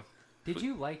 yeah. did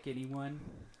you like anyone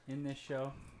in this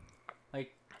show?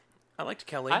 Like, I liked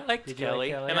Kelly. I liked Did you like Kelly.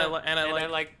 Kelly? and I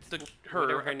liked liked her.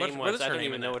 whatever her name what was. is I her don't name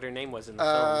even in know that? what her name was in the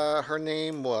film. Her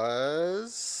name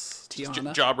was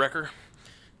Tiana, Jawbreaker.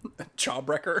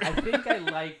 Jawbreaker. I think I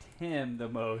liked him the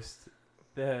most.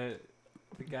 The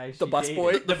guy. The she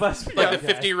busboy? dated. The busboy. Like the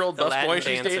guy. 50-year-old The busboy Latin she's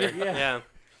dancer. dated. Yeah. Yeah.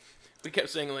 We kept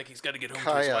saying like he's got to get home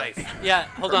to his Kaya. wife. Yeah,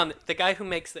 hold on. The guy who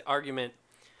makes the argument,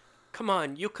 come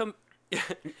on, you come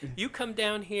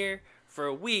down here for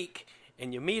a week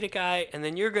and you meet a guy and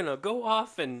then you're going to go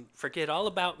off and forget all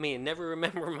about me and never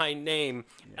remember my name.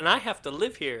 And I have to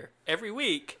live here every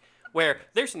week where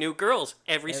there's new girls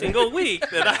every single week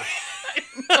that I...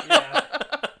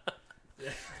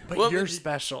 But Well, you're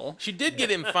special. She did get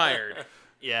him fired.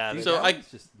 Yeah. Dude, So that I- was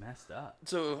just messed up.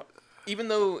 So, even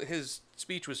though his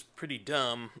speech was pretty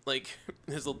dumb, like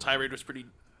his little tirade was pretty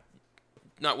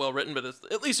not well written, but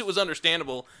at least it was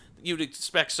understandable. You'd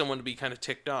expect someone to be kind of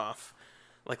ticked off.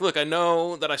 Like, look, I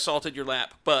know that I salted your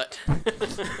lap, but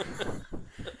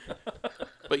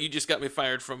but you just got me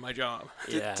fired from my job.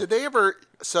 Yeah. Did they ever?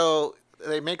 So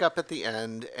they make up at the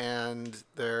end, and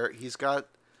he's got,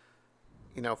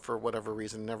 for whatever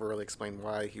reason, never really explained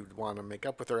why he would want to make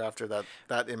up with her after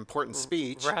that important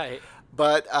speech. Right.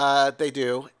 But they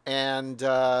do, and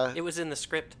It was in the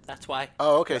script. That's why.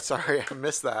 oh, okay, sorry, I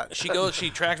missed that. She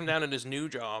tracks him down at his new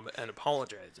job and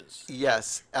apologizes.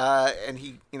 Yes, and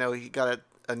he got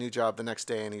a new job the next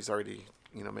day, and he's already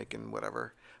making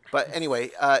whatever. But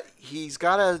anyway, he's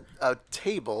got a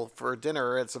table for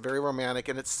dinner. It's a very romantic,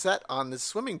 and it's set on this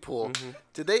swimming pool.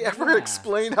 Did they ever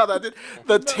explain how that did?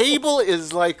 The table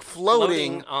is like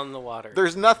floating. on the water.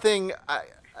 There's nothing.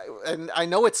 And I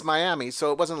know it's Miami,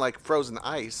 so it wasn't like frozen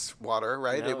ice water,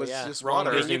 right? No, It was yeah. just Wrong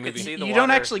water. Disney you could movie. see the You water. don't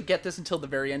actually get this until the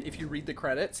very end. If you read the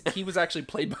credits, he was actually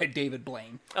played by David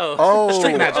Blaine. Oh,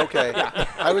 Street Magic. okay.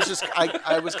 I was just,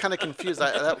 I was kind of confused.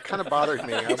 That kind of bothered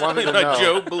me. I wanted to Like know.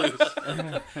 Joe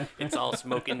Bluth. It's all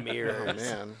smoke and Oh mirrors.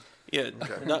 man. Yeah,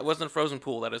 no, it wasn't a Frozen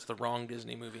Pool. That is the wrong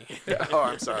Disney movie. Oh,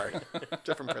 I'm sorry.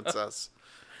 Different princess.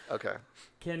 Okay.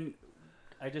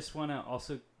 I just want to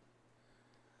also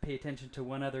pay attention to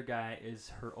one other guy is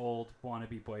her old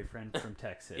wannabe boyfriend from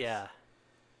Texas. Yeah.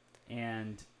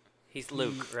 And He's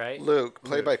Luke, right? Luke,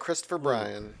 played by Christopher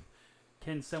Bryan.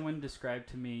 can someone describe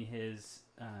to me his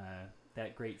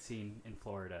that great scene in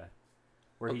Florida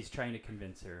where he's trying to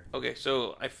convince her? Okay,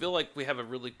 so I feel like we have a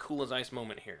really cool as ice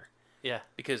moment here. Yeah.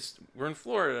 Because we're in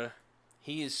Florida.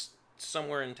 He's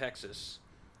somewhere in Texas.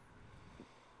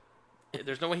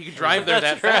 There's no way he could drive there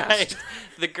that That's right. fast.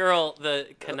 The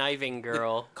conniving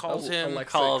girl, Calls him.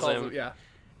 Alexa calls him. Yeah.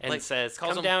 and like, says, calls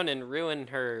 "Come him- down and ruin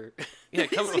her." Yeah,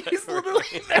 He's literally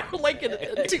there like in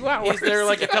 2 hours. He's there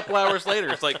like a couple hours later.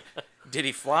 It's like, did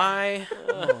he fly?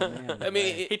 Oh, man, I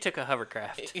mean, He took a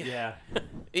hovercraft. yeah.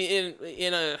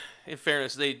 in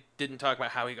fairness, they didn't talk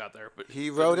about how he got there, but He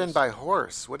rode in by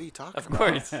horse. What are you talking Of about?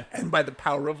 course. And by the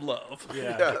power of love.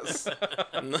 Yeah. Yes.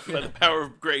 by the power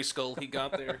of Grayskull, he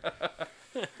got there.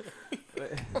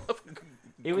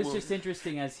 It was just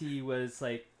interesting as he was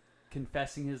like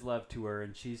confessing his love to her,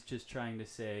 and she's just trying to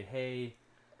say, "Hey,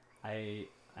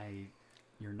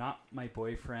 you're not my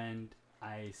boyfriend.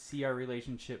 I see our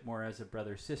relationship more as a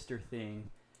brother-sister thing."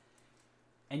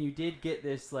 And you did get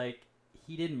this, like,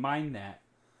 he didn't mind that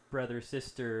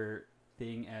brother-sister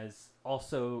thing as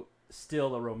also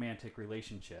still a romantic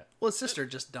relationship. Well, his sister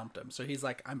just dumped him, so he's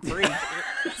like, I'm free.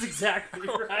 That's exactly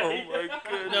right.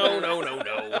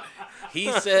 No.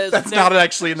 He says That's not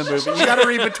actually in the movie. You gotta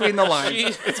read between the lines. She-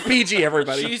 It's PG,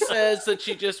 everybody. She says that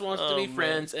she just wants to be man.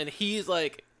 friends, and he's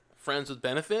like friends with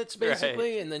benefits,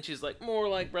 basically. And then she's like more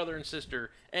like brother and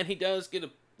sister, and he does get a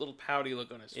little pouty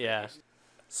look on his Yeah. face.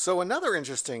 So another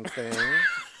interesting thing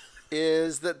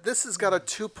is that this has got a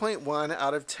 2.1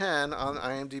 out of 10 on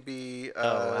IMDb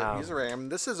wow. user rating.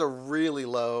 This is a really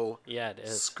low Yeah, it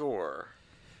is. score.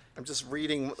 I'm just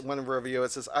reading one review.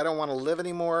 It says, "I don't want to live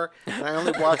anymore, and I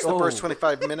only watched the first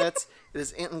 25 minutes. It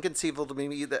is inconceivable to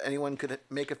me that anyone could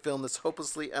make a film this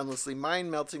hopelessly, endlessly,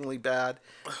 mind-meltingly bad.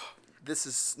 This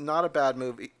is not a bad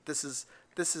movie. This is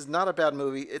not a bad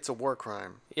movie. It's a war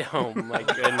crime." Oh my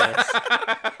goodness.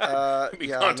 Be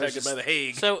Yeah, and contacted there's by the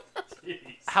Hague. So,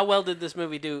 how well did this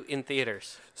movie do in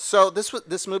theaters? So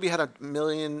this movie had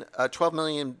 $12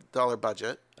 million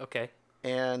budget, Okay.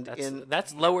 and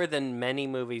That's lower than many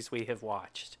movies we have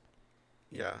watched.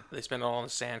 yeah. They spend it all on the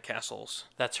sandcastles.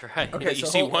 That's right. Okay, you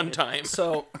see hold- one time.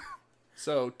 So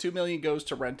 $2 million goes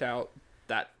to rent out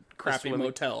that crappy swimming-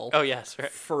 motel Oh yes,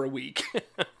 right. for a week.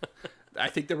 I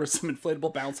think there were some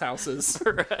inflatable bounce houses,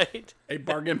 Right. a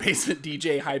bargain basement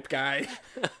DJ hype guy,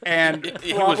 and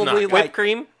He was not. probably Whipped like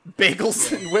cream.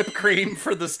 bagels and whipped cream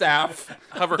for the staff,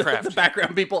 Hovercraft. the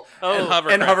background people, and and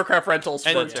hovercraft. hovercraft rentals for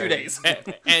And- 2 days.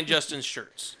 and Justin's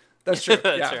shirts. That's true.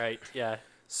 That's yeah. right. Yeah.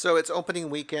 So its opening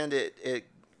weekend, it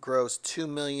grossed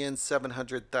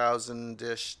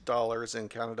 $2,700,000 in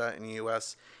Canada and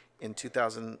U.S. in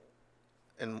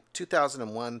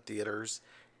 2001 theaters,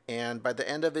 and by the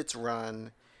end of its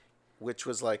run, which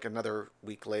was like another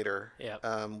week later, Yep.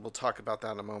 we'll talk about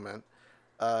that in a moment.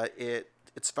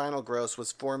 Its final gross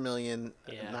was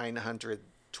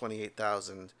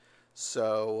 $4,928,000.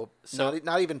 So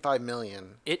not even $5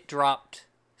 million. It dropped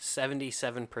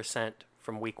 77%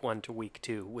 from week 1 to week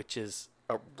 2, which is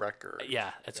A record.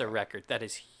 it's a record. That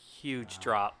is huge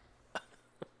drop.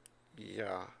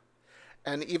 Yeah.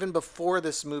 And even before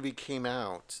this movie came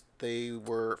out,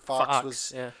 Fox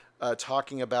was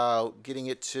talking about getting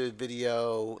it to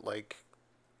video like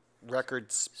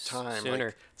records time, sooner.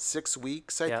 like 6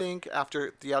 weeks, I think,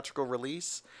 after theatrical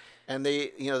release. And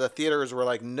they, the theaters were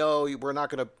like, no, we're not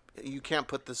going to, you can't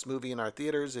put this movie in our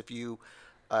theaters if you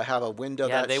have a window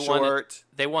short.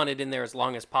 They want it in there as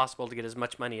long as possible to get as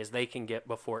much money as they can get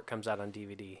before it comes out on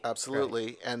DVD. Absolutely.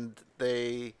 Right. And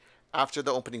they, after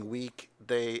the opening week,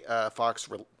 Fox,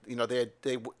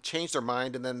 they changed their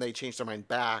mind, and then they changed their mind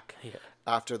back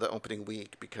after the opening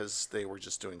week because they were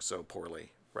just doing so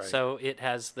poorly. Right. So it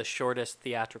has the shortest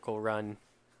theatrical run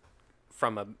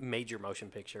from a major motion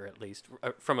picture, at least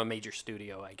from a major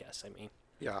studio, I guess. I mean,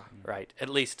 yeah, right. At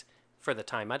least for the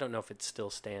time. I don't know if it still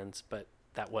stands, but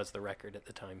that was the record at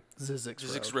the time.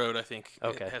 Zizix Road, I think,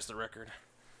 it has the record.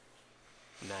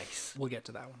 Nice. We'll get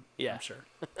to that one. Yeah, I'm sure.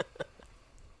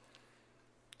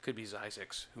 Could be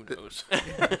Zizix. Who knows?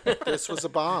 This was a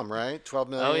bomb, right? 12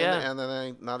 million. Oh, yeah. And then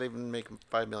I not even make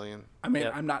 5 million. I mean,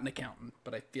 I'm not an accountant,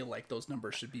 but I feel like those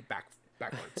numbers should be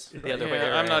backwards. The other way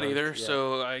around. I'm not either,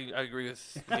 so I agree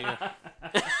with you.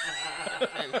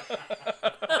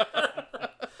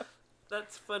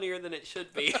 That's funnier than it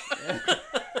should be.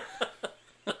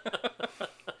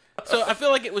 So I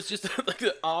feel like it was just like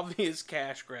the obvious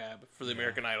cash grab for the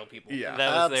American Idol people. Yeah,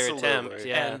 that was absolutely. their attempt.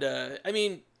 Yeah, And I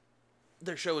mean,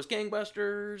 their show was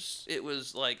gangbusters. It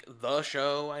was like the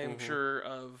show, I am sure,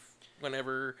 of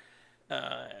whenever.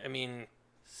 I mean,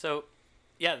 so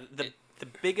yeah, the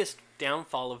biggest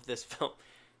downfall of this film,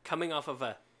 coming off of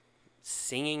a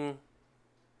singing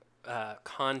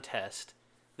contest,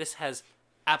 this has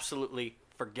absolutely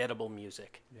forgettable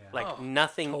music. Yeah. Like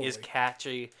nothing is totally.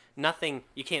 catchy. Nothing,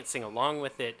 you can't sing along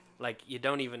with it. Like you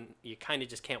kind of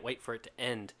just can't wait for it to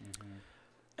end.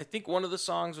 I think one of the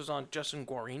songs was on Justin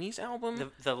Guarini's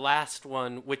album. The last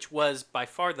one, which was by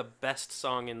far the best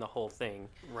song in the whole thing,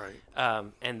 Right.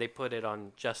 and they put it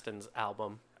on Justin's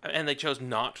album. And they chose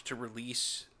not to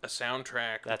release a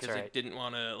soundtrack That's because right. they didn't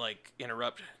want to like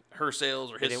interrupt her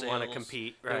sales or his sales. They didn't want to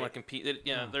compete. They Right. didn't want to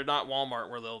compete. They're not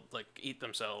Walmart where they'll like eat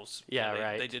themselves. Yeah,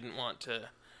 right. They didn't want to.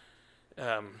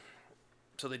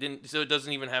 So they didn't. So it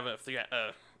doesn't even have a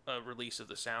release of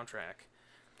the soundtrack.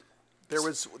 There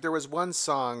was one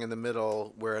song in the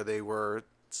middle where they were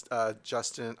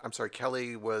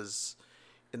Kelly was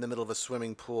in the middle of a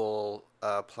swimming pool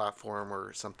platform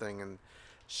or something, and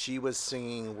she was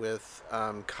singing with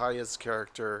Kaya's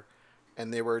character,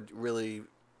 and they were really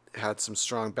had some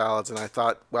strong ballads, and I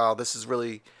thought, wow, this is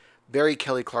really very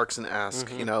Kelly Clarkson-esque.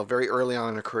 Very early on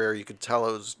in her career, you could tell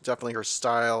it was definitely her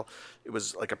style. It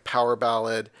was like a power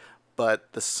ballad.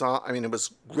 But the song, I mean, it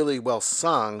was really well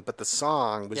sung, but the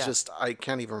song was just, I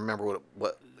can't even remember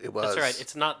what it was. That's right.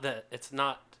 It's not the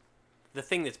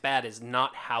thing that's bad is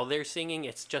not how they're singing.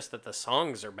 It's just that the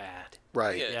songs are bad.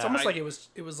 Right. Yeah. It's almost like it was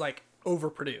like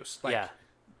overproduced. Like Yeah.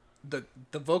 the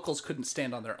vocals couldn't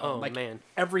stand on their own. Oh, like man.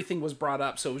 everything was brought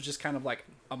up, so it was just kind of like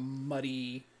a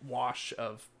muddy wash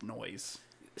of noise.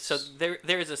 So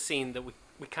there's a scene that we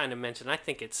kind of mentioned. I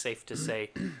think it's safe to say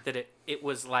that it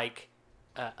was like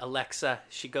Alexa.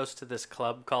 She goes to this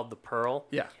club called the Pearl.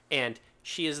 Yeah. And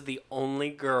she is the only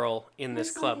girl in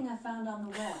this club. Something I found on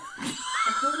the web.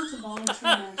 According to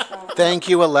volunteer Thank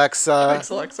you, Alexa. Thanks,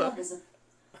 Alexa.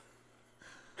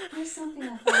 Here's something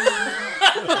I found on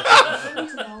the web. According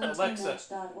to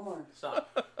volunteerwatch.org.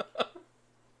 Stop.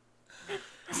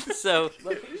 So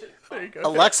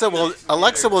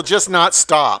Alexa will just not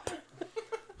stop.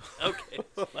 okay.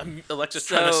 Alexa's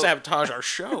trying to sabotage our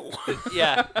show.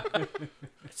 Yeah.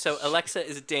 So Alexa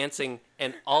is dancing,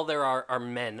 and all there are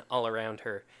men all around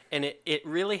her. And it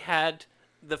really had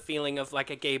the feeling of like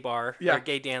a gay bar or a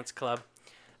gay dance club.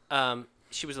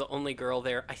 She was the only girl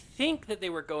there. I think that they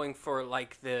were going for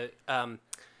like the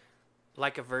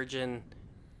like a Virgin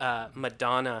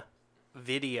Madonna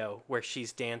video where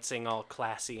she's dancing all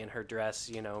classy in her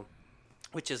dress,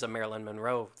 which is a Marilyn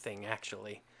Monroe thing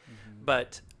actually.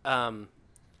 But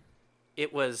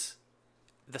it was,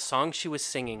 the song she was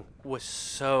singing was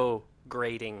so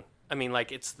grating. I mean,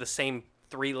 like, it's the same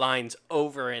 3 lines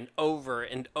over and over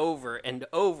and over and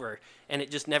over, and it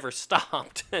just never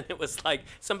stopped. And it was like,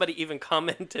 somebody even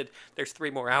commented, there's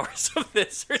 3 more hours of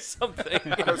this or something.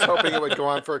 I was hoping it would go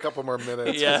on for a couple more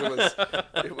minutes. 'Cause Yeah.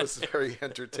 it was very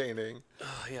entertaining.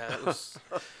 Oh, yeah, it was.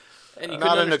 And you Not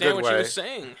couldn't in a understand good what she way. was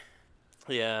saying.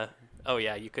 Yeah. Oh,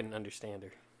 yeah, you couldn't understand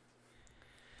her.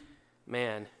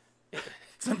 Man.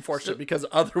 It's unfortunate because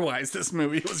otherwise this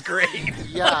movie was great.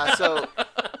 Yeah, so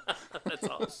That's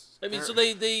awesome. I mean, so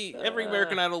they every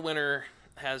American Idol winner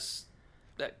has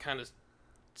that kind of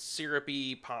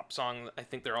syrupy pop song that I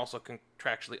think they're also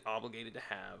contractually obligated to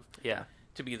have Yeah.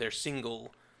 to be their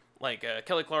single. Like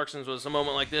Kelly Clarkson's was A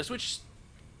Moment Like This, which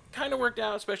kind of worked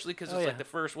out, especially because it's yeah. like the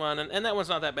first one, and that one's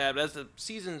not that bad. But as the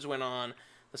seasons went on,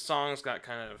 the songs got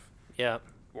kind of Yeah.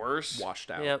 worse. Washed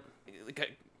out. Yep.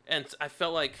 And I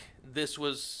felt like this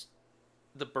was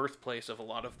the birthplace of a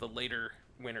lot of the later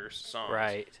Winners songs.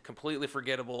 Right. Completely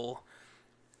forgettable,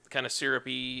 kind of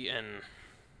syrupy, and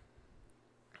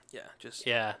just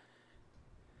Yeah.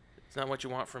 it's not what you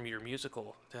want from your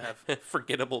musical to have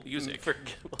forgettable music.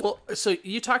 Well, so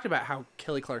you talked about how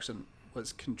Kelly Clarkson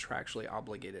was contractually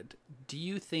obligated. Do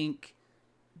you think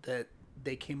that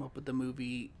they came up with the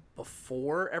movie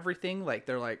before everything? Like,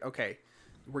 they're like, okay,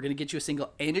 we're going to get you a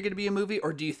single and you're going to be a movie?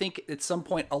 Or do you think at some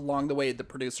point along the way the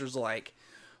producers are like,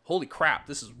 holy crap,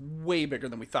 this is way bigger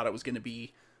than we thought it was going to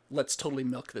be. Let's totally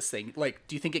milk this thing. Like,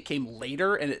 do you think it came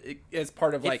later and it as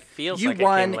part of like, feels you like it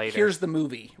won, came later. here's the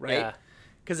movie, right? Yeah.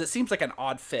 Because it seems like an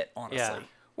odd fit, honestly. Yeah.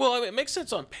 Well, I mean, it makes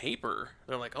sense on paper.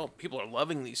 They're like, oh, people are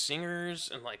loving these singers,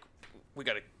 and like, we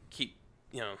got to keep,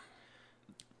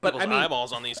 But people's I mean,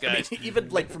 eyeballs on these guys. even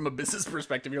like from a business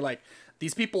perspective, you're like,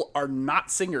 these people are not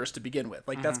singers to begin with.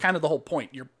 Like that's kind of the whole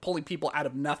point. You're pulling people out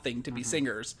of nothing to be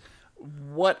singers.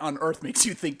 What on earth makes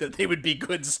you think that they would be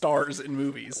good stars in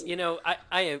movies? You know,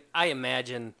 I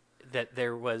imagine that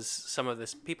there was some of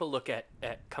this. People look at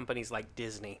companies like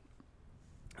Disney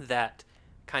that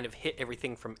kind of hit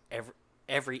everything from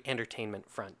every entertainment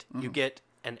front. You get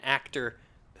an actor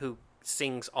who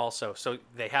sings also. So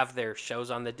they have their shows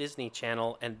on the Disney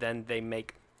Channel, and then they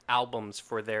make albums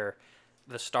for the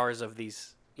stars of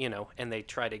these, and they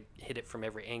try to hit it from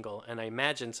every angle. And I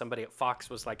imagine somebody at Fox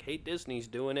was like, hey, Disney's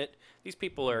doing it. These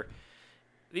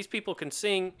people can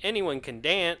sing, anyone can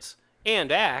dance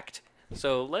and act.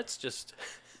 So let's just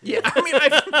Yeah, I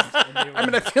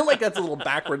mean, I feel like that's a little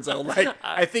backwards though. Like,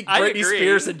 I think I Britney agree.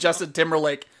 Spears and Justin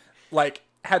Timberlake, like,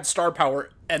 had star power,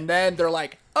 and then they're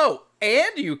like, oh,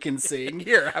 and you can sing.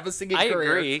 Here, have a singing I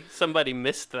career. agree. Somebody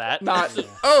missed that. Not,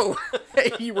 oh,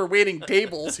 hey, you were waiting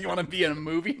tables. You want to be in a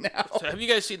movie now? So have you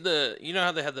guys seen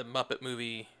how they had the Muppet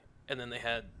movie, and then they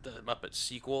had the Muppet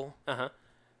sequel Uh-huh.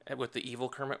 with the evil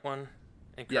Kermit one,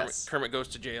 and Yes. Kermit goes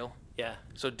to jail. Yeah.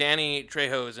 So Danny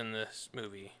Trejo is in this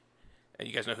movie, and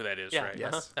you guys know who that is, Yeah. right?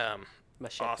 Yes.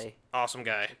 Machete. Awesome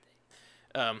guy.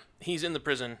 He's in the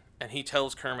prison, and he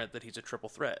tells Kermit that he's a triple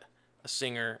threat: a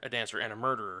singer, a dancer, and a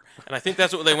murderer. And I think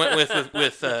that's what they went with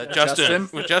Justin. Justin?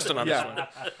 With Justin on Yeah.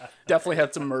 this one. Definitely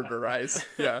had some murder eyes.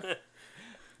 Yeah.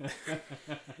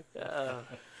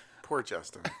 Poor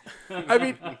Justin. I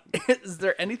mean, is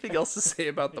there anything else to say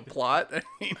about the plot? I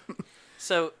mean,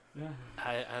 So,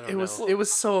 I don't know. it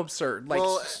was so absurd. Like,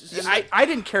 Well, I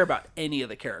didn't care about any of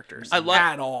the characters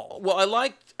at all. Well, I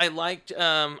liked.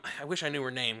 I wish I knew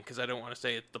her name because I don't want to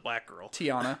say it. The black girl.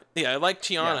 Tiana. Yeah, I liked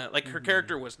Tiana. Yeah. Like her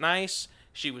character was nice.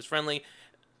 She was friendly.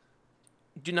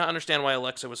 Do not understand why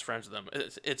Alexa was friends with them.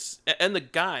 It's and the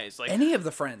guys like Any of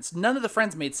the friends. None of the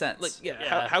friends made sense. like yeah.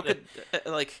 Yeah, how could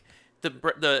like the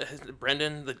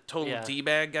Brendan, the total Yeah.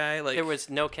 D-bag guy, like There was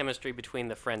no chemistry between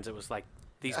the friends. It was like,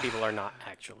 these people are not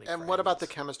actually And friends. what about the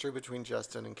chemistry between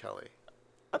Justin and Kelly?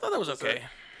 I thought that was okay.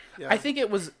 Yeah. I think it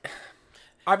was.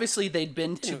 Obviously, they'd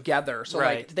been together, so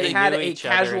Right. like they They had knew a each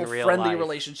other casual, in real friendly life.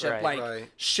 relationship, Right. like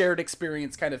Right. shared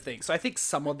experience kind of thing. So I think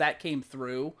some of that came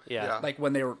through. Yeah. Yeah. Like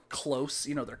when they were close,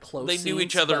 they're close. They knew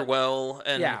each scenes, other but- well,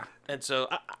 and Yeah. and so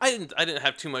I didn't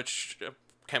have too much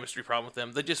chemistry problem with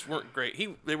them. They just weren't great.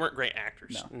 They weren't great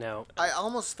actors. No. I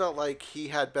almost felt like he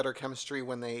had better chemistry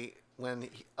when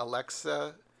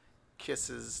Alexa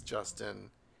kisses Justin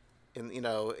in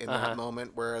that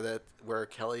moment where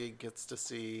Kelly gets to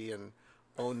see and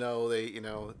oh no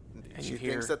she you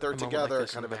hear thinks that they're a moment together like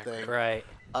this kind in of a the thing. Right.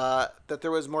 That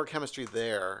there was more chemistry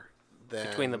there than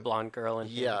Between the blonde girl and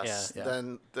him. yes Yeah.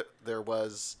 than there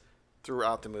was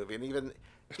throughout the movie. And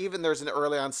even there's an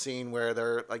early on scene where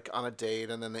they're like on a date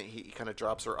and then he kind of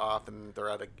drops her off and they're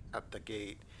at the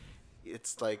gate.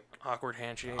 It's like Awkward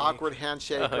handshake.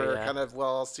 or yeah. kind of,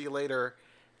 well, I'll see you later.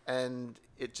 And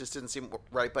it just didn't seem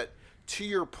right. But to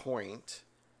your point,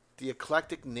 the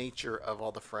eclectic nature of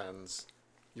all the friends,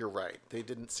 you're right. They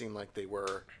didn't seem like they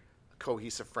were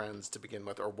cohesive friends to begin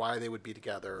with or why they would be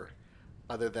together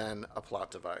other than a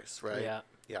plot device, right? Yeah.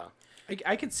 Yeah.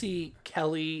 I could see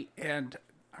Kelly and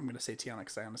I'm going to say Tiana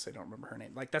because I honestly don't remember her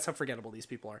name. Like, that's how forgettable these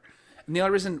people are. And the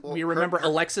only reason we remember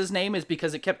Alexa's name is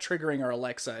because it kept triggering our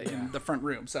Alexa in the front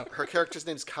room. So, Her character's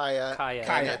name's Kaya. Kaya.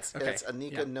 And it's Okay.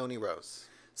 Anika Yeah. Noni Rose.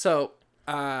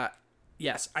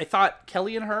 yes, I thought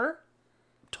Kelly and her,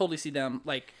 totally see them.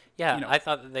 Like, Yeah, you know, I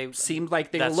thought that they seemed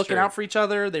like they were that's looking true. out for each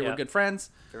other. They were Yeah. good friends.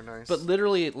 They're nice. But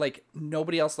literally, like,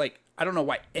 nobody else, like, I don't know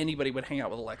why anybody would hang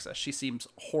out with Alexa. She seems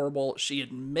horrible. She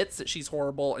admits that she's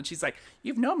horrible. And she's like,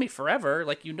 you've known me forever.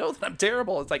 Like, you know that I'm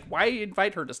terrible. It's like, why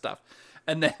invite her to stuff?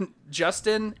 And then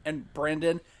Justin and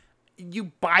Brendan, you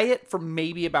buy it for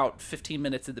maybe about 15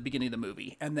 minutes at the beginning of the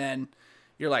movie. And then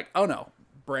you're like, oh no,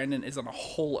 Brandon is on a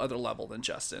whole other level than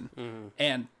Justin.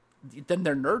 And then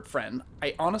their nerd friend,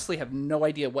 I honestly have no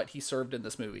idea what he served in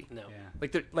this movie. No. Yeah.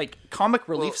 Like, they're like comic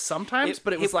relief sometimes,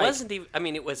 but it was like, wasn't even. I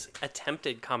mean, it was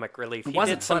attempted comic relief. He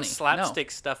wasn't did some funny, slapstick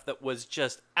stuff that was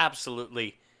just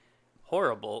absolutely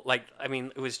horrible. Like, I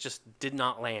mean, it was just did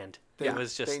not land. It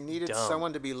was just they needed dumb.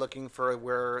 someone to be looking for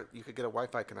where you could get a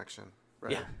Wi-Fi connection.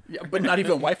 Right? Yeah. yeah, but not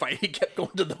even Wi-Fi. He kept going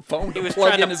to the phone to was plug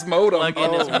trying in to his modem. plug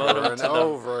in his modem Over and to the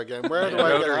over again. Where do I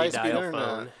get rotary high-speed dial internet?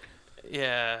 phone.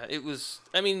 Yeah, it was.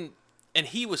 I mean, and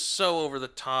he was so over the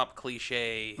top,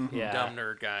 cliche, Yeah. dumb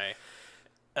nerd guy.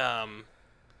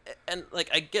 And like,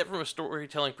 I get from a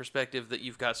storytelling perspective that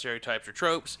you've got stereotypes or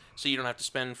tropes, so you don't have to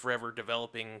spend forever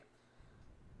developing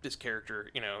this character,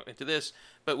 you know, into this.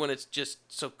 But when it's just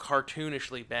so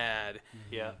cartoonishly bad,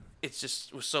 Yeah. it's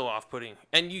just was so off-putting.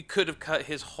 And you could have cut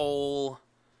his whole.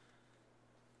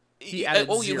 He added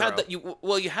zero.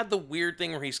 You had the weird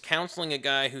thing where he's counseling a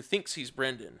guy who thinks he's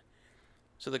Brendan.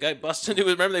 So the guy busts into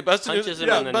his. Remember, they busted Punches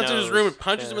into, him in the busts into his room and nose.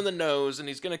 punches him Yeah. in the nose, and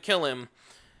he's gonna kill him.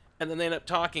 And then they end up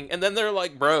talking, and then they're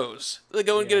like bros. They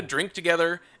go and get a drink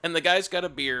together, and the guy's got a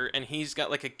beer, and he's got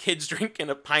like a kid's drink in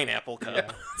a pineapple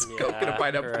cup. Go get a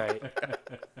pineapple. Right.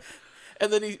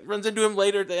 And then he runs into him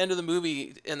later at the end of the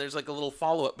movie, and there's like a little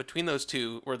follow up between those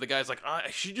two, where the guy's like,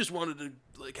 "She just wanted to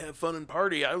like have fun and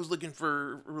party. I was looking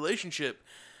for a relationship,"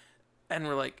 and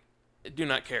we're like, "Do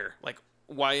not care. Like,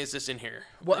 why is this in here?"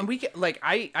 Well, and we get, like,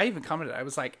 I even commented, I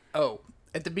was like, oh,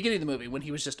 at the beginning of the movie when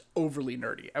he was just overly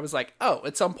nerdy, I was like, oh,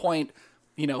 at some point,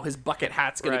 you know, his bucket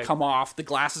hat's going Right. to come off, the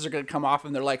glasses are going to come off,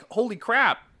 and they're like, holy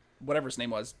crap, whatever his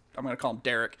name was, I'm going to call him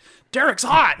Derek. Derek's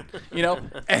hot, you know?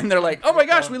 And they're like, oh my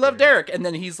gosh, we love Derek. And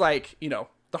then he's like, you know,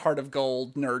 the heart of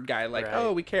gold nerd guy, like, Right.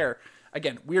 oh, we care.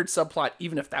 Again, weird subplot,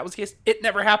 even if that was the case, it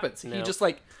never happens. He No. just,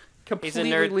 like, He's a completely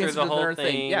nerd through leans the into whole the nerd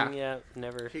thing. thing. Yeah.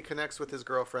 Never. He connects with his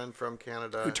girlfriend from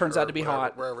Canada, Who turns out to be wherever,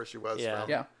 hot. wherever she was Yeah. from.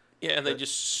 Yeah. Yeah, and they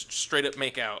just straight up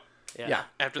make out Yeah.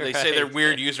 after they say their Right.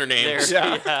 weird usernames.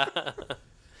 Yeah.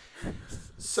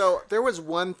 So there was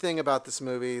one thing about this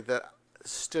movie that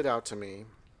stood out to me,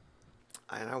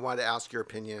 and I wanted to ask your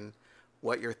opinion,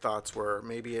 what your thoughts were.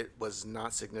 Maybe it was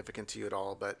not significant to you at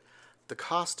all, but the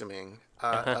costuming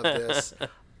of this,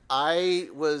 I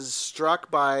was struck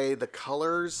by the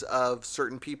colors of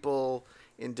certain people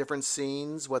in different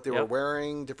scenes, what they were Yep.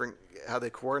 wearing, different how they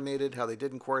coordinated, how they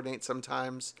didn't coordinate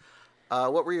sometimes.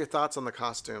 What were your thoughts on the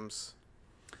costumes?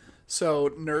 So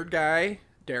nerd guy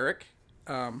Derek,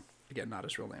 again not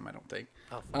his real name, I don't think,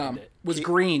 I'll find it. was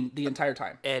green the entire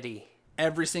time. Eddie.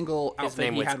 Every single outfit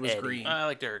name he was had was Eddie. green. I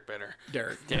like Derek better.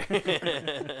 Derek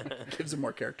gives him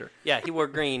more character. Yeah, he wore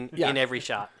green Yeah. in every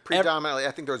shot. Predominantly,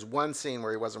 I think there was one scene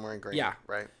where he wasn't wearing green. Yeah.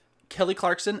 Right. Kelly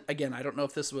Clarkson, again, I don't know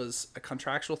if this was a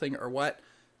contractual thing or what.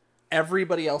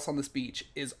 Everybody else on this beach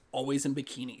is always in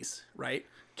bikinis, right?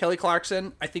 Kelly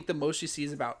Clarkson, I think the most you see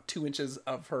is about 2 inches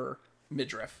of her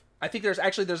midriff. I think there's a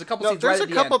couple No, scenes there's right a at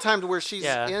the couple end. times where she's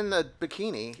Yeah. in a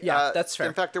bikini. Yeah, that's fair.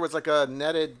 In fact, there was like a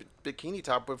netted bikini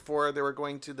top before they were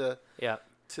going to the Yeah.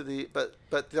 but there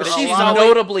But are she's a lot of,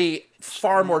 notably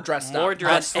far more dressed More up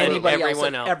dressed than than anybody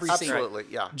everyone else. else. in Every scene. absolutely,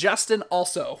 yeah. Justin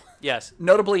also Yes.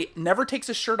 notably never takes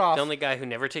his shirt off. The only guy who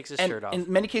never takes his and shirt off. in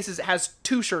many cases has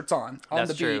 2 shirts on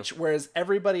That's the true. beach, whereas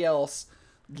everybody else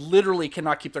literally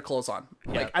cannot keep their clothes on.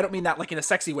 Like, I don't mean that like in a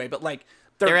sexy way, but like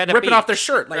They're they're at a ripping off beach. their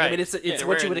shirt. Like I Right. mean, it's they're what you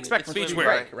wearing- would expect it's from beach swimming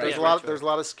wear. break, right? There's a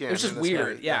lot of skin. It's just in this weird,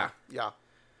 movie. yeah. Yeah.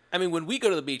 I mean, when we go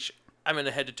to the beach, I'm in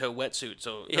a head to toe wetsuit,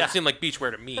 so it Yeah. doesn't seem like beach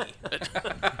wear to me.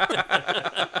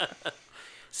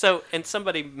 So, and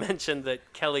somebody mentioned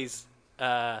that Kelly's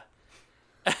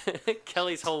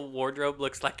Kelly's whole wardrobe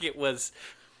looks like it was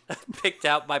picked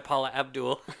out by Paula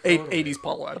Abdul. 80s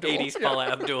Paula Abdul. 80s Paula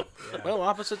Abdul. Well,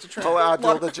 opposites attract. Oh,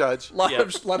 Abdul the judge. lot Yeah.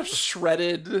 of lot of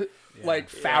shredded like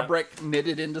fabric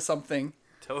knitted into something.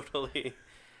 Totally.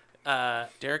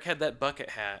 Derek had that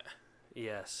bucket hat.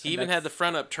 Yes. He even had the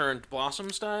front upturned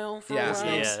blossom style for Yeah. a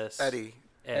while. Yes. Eddie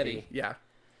Eddie, yeah,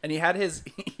 and he had his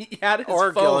phone.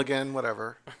 or Gilligan,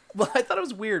 whatever. Well, I thought it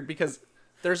was weird because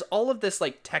there's all of this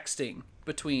like texting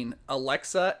between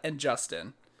Alexa and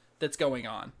Justin that's going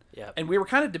on. Yep. And we were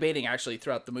kind of debating actually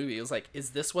throughout the movie. It was like,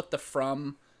 is this what the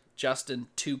from Justin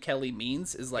to Kelly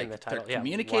means? Is like the they're title, yeah.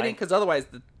 communicating? Why? Because otherwise,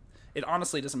 it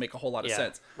honestly doesn't make a whole lot of Yeah.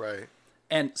 sense. Right.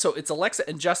 And so it's Alexa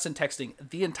and Justin texting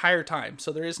the entire time.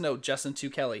 So there is no Justin to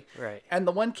Kelly. Right. And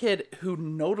the one kid who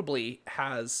notably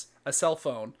has a cell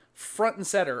phone front and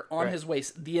center on his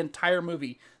waist the entire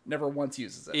movie never once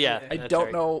uses it. Yeah, I that's don't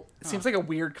right. know. It seems like a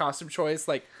weird costume choice.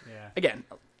 Like, again,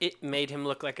 It made him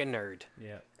look like a nerd.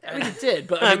 Yeah. I mean, it did,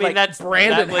 but I I mean, mean, like, that's-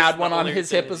 Brandon that was had one the on only his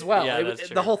thing. hip as well. Yeah, It- that's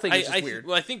the true. whole thing is just weird.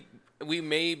 Well, I think we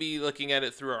may be looking at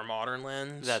it through our modern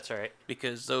lens. That's right.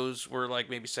 Because those were like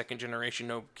maybe second generation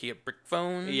Nokia brick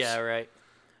phones. Yeah, right.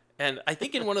 And I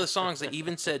think in one of the songs they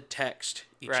even said text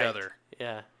each Right. other.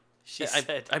 Yeah. She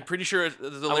said, I'm pretty sure the I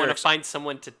want to lyrics. find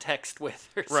someone to text with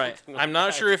or Right. something like I'm not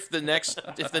that. sure if the next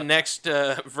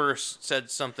verse said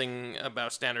something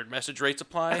about standard message rates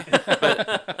apply,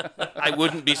 but I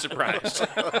wouldn't be surprised.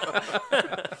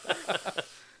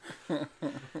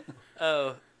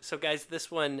 Oh, so guys, this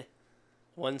one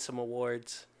won some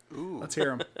awards. Let's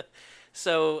hear him.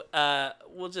 So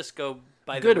we'll just go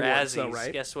by Good the awards, Razzies. though,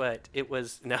 right? Guess what? It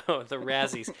was the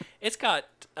Razzies. It's got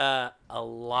a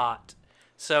lot.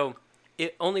 So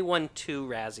it only won 2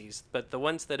 Razzies, but the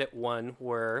ones that it won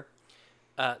were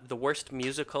the worst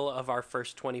musical of our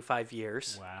first 25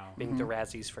 years. Wow. Being the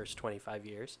Razzies' first 25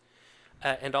 years,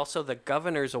 and also the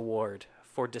Governor's Award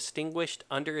for Distinguished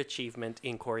Underachievement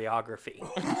in Choreography.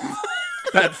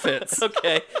 That fits.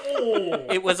 Okay.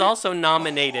 It was also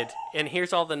nominated, and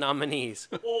here's all the nominees: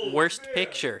 Worst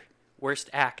Picture, Worst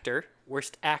Actor,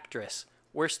 Worst Actress,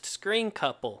 Worst Screen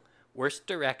Couple, Worst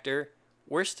Director,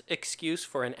 Worst Excuse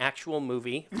for an Actual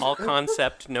Movie, all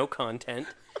concept, no content.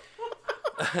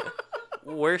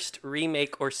 Worst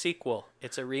Remake or Sequel.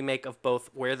 It's a remake of both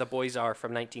Where the Boys Are from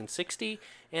 1960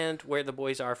 and Where the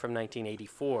Boys Are from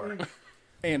 1984.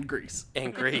 And Grease.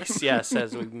 And Grease, yes,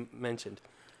 as we mentioned.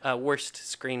 Worst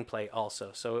Screenplay also,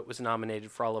 so it was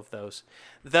nominated for all of those.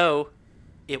 Though,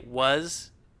 it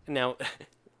was, now,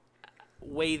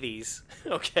 weigh these,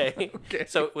 okay?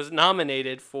 So it was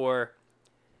nominated for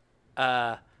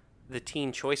the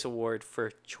Teen Choice Award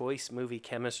for Choice Movie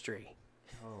Chemistry.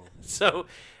 Oh. So,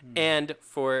 and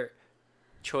for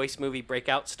Choice Movie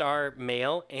Breakout Star,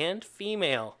 male and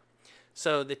female.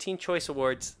 So the Teen Choice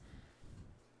Awards,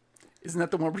 Isn't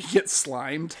that the one where you get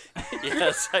slimed?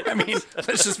 yes, I mean,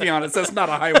 let's just be honest. That's not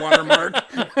a high watermark.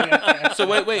 So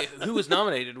wait, who was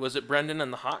nominated? Was it Brendan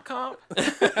and the Hot Cop?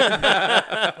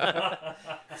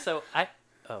 So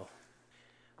all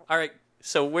right.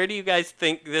 So where do you guys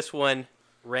think this one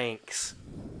ranks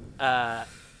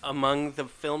among the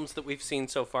films that we've seen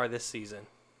so far this season?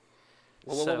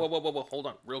 Whoa, hold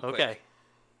on, real quick. Okay.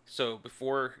 So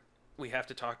before we have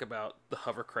to talk about the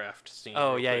hovercraft scene.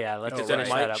 Oh, real yeah, quick, yeah, let's because finish it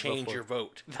that might up change before. your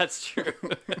vote. That's true.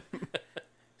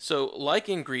 So, like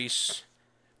in Grease,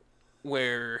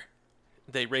 where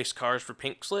they race cars for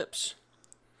pink slips,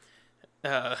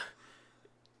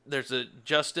 there's a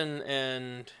Justin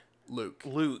and Luke.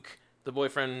 the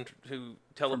boyfriend who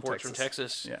teleports from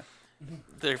Texas. Yeah.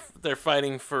 They're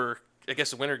fighting for, I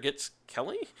guess the winner gets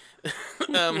Kelly.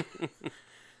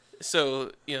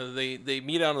 So they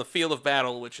meet out on the field of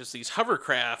battle, which is these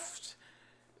hovercraft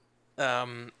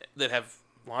that have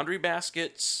laundry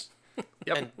baskets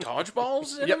and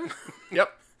dodgeballs in them.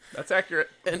 Yep. That's accurate.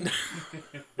 And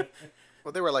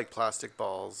Well, they were like plastic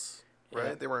balls, right?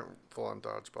 Yeah. They weren't full on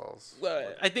dodgeballs.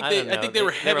 I think I don't know. they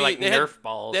were heavy. They were like had- Nerf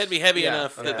balls. They had to be heavy Yeah,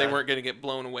 enough that they okay. weren't going to get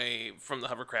blown away from the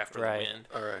hovercraft or Right. the wind.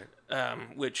 All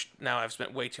right. Which now I've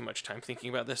spent way too much time thinking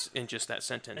about this in just that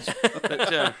sentence.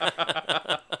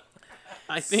 But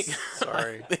I think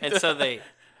Sorry. And so they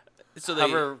so they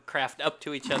hovercraft up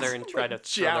to each other and try to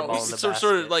throw their ball in the basket.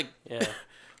 sort of like Yeah.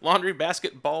 laundry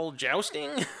basket ball jousting.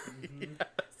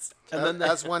 And then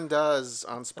As one does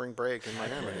on spring break in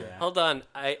Miami. Hold on.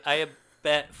 I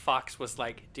bet Fox was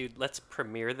like, dude, let's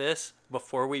premiere this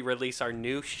before we release our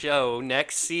new show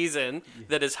next season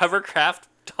that is Hovercraft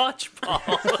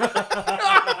Dodgeball.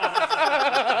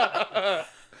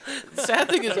 the sad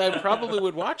thing is, I probably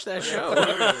would watch that show.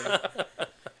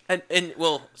 and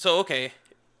well, so okay,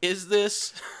 is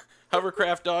this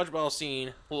hovercraft dodgeball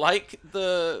scene like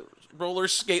the roller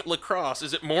skate lacrosse?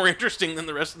 Is it more interesting than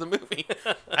the rest of the movie?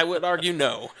 I would argue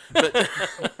no, but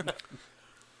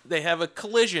they have a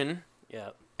collision,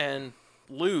 Yep. and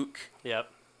Luke Yep.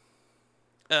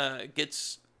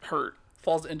 gets hurt.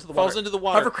 Falls into the Falls water. into the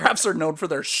water. Hovercrafts are known for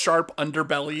their sharp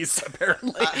underbellies,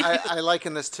 apparently. I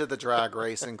liken this to the drag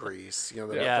race in Greece. You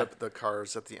know, Yeah. the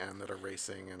cars at the end that are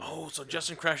racing. And Oh, so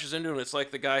Justin crashes into him. It's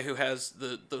like the guy who has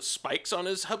the spikes on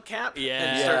his hubcap. Yeah.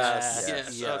 And Yes,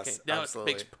 starts, yes, Okay. Now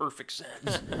absolutely. it makes perfect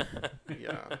sense.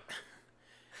 yeah.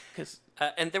 'Cause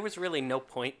And there was really no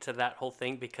point to that whole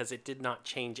thing because it did not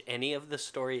change any of the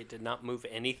story. It did not move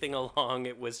anything along.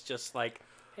 It was just like,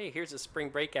 hey, here's a spring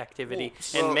break activity,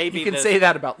 Well, and maybe You can the- say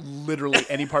that about literally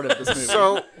any part of this movie.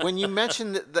 So when you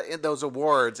mentioned those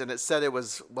awards, and it said it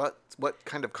was what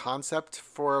kind of concept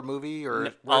for a movie, or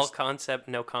all where's- concept,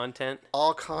 no content.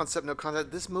 all concept, no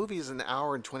content. This movie is an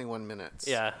hour and 21 minutes.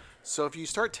 Yeah. So if you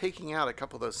start taking out a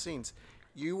couple of those scenes,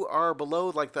 you are below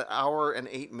like the hour and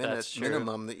 8 minutes true.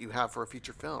 minimum that you have for a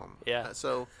feature film. Yeah.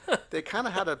 So they kind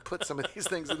of had to put some of these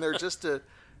things in there just to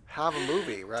have a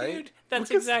movie, right? Dude,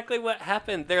 that's exactly what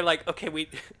happened. They're like, okay, we're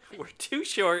too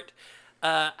short.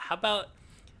 How about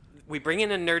we bring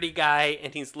in a nerdy guy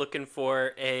and he's looking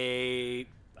for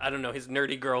his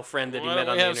nerdy girlfriend that he Why met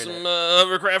don't on we the have internet. some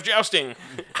hovercraft jousting?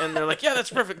 And they're like, yeah,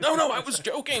 that's perfect. No, I was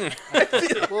joking.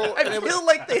 Well, I feel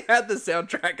like they had the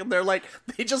soundtrack and they're like,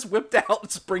 they just whipped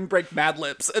out Spring Break Mad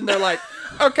Libs and they're like,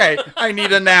 okay, I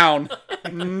need a noun.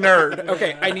 Nerd.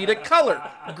 Okay, I need a color.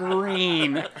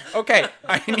 Green. Okay,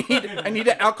 I need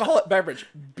an alcoholic beverage.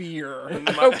 Beer.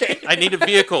 Okay. I need a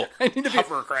vehicle. I need a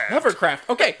hovercraft.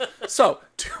 Okay, so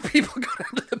 2 people go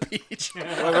down to the beach.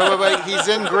 wait. He's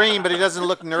in green, but he doesn't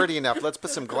look nerdy enough. Let's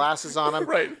put some glasses on him,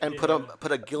 Right. and put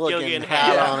a Gilligan Gilligan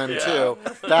hat hat. on him too.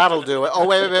 That'll do it. Oh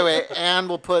wait, and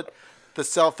we'll put the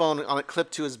cell phone on it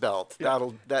clipped to his belt.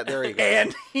 There you go.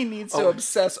 And he needs to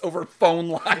obsess over phone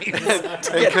lines.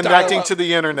 And connecting to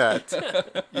the internet.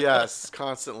 Yes,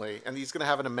 constantly. And he's going to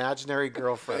have an imaginary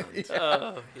girlfriend.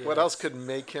 What else could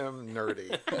make him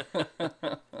nerdy?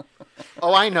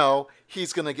 Oh, I know.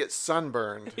 He's going to get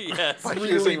sunburned Yes. by Really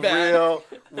using bad.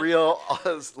 real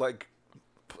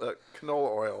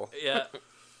canola oil. Yeah.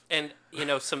 And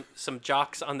some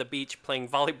jocks on the beach playing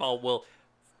volleyball will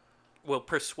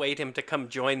persuade him to come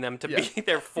join them to be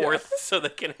their fourth so they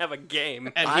can have a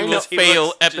game. And I he know- will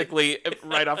fail epically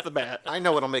right off the bat. I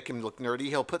know what'll make him look nerdy.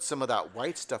 He'll put some of that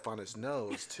white stuff on his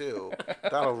nose too.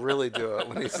 That'll really do it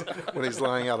when he's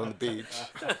lying out on the beach.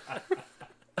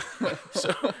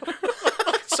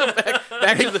 So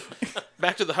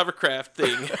back to the hovercraft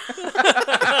thing.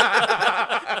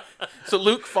 So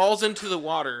Luke falls into the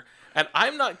water, and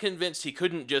I'm not convinced he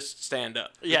couldn't just stand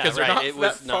up. Yeah, because they're right. not It that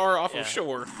was not- far off yeah. of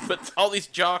shore. But all these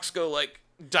jocks go like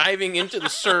diving into the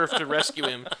surf to rescue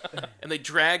him, and they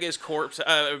drag his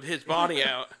his body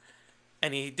out.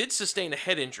 And he did sustain a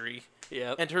head injury.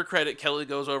 Yep. And to her credit, Kelly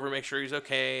goes over, make sure he's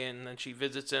okay, and then she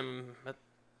visits him at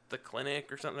the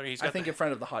clinic or something. He's got I think in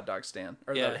front of the hot dog stand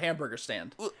or Yeah. the hamburger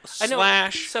stand. I know,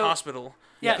 slash so- hospital.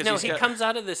 Yeah, 'Cause no, he's he got- comes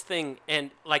out of this thing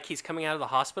and like he's coming out of the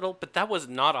hospital, but that was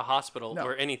not a hospital No.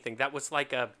 or anything. That was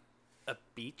like a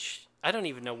beach. I don't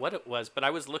even know what it was, but I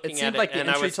was It looking seemed at like it the and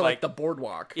I entry was to like, like the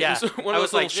boardwalk. yeah, It was one I of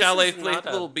was those like, little this chalet, is not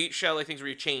a- little beach chalet things where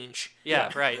you change, yeah,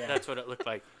 right. That's what it looked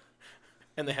like.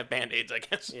 and they have band-aids, I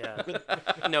guess. Yeah,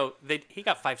 no, he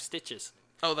got 5 stitches.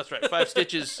 Oh, that's right, 5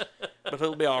 stitches, but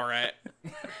he'll be all right.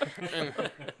 And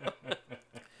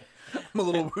I'm a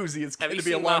little woozy. It's Have going you to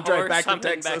be a seen my long drive horse? back to I'm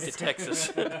heading Texas. back to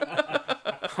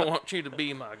Texas. I want you to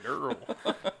be my girl.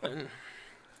 And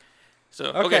so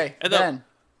Okay, and then, then.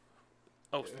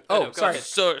 oh, Oh, go sorry. ahead.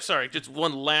 So sorry, just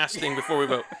one last thing before we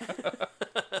vote.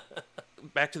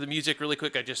 Back to the music really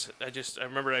quick. I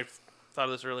remember I thought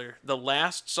of this earlier. The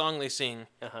last song they sing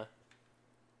Uh-huh.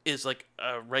 is like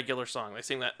a regular song. They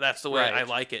sing that. That's the way Right. I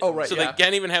like it. Oh, right, So yeah. they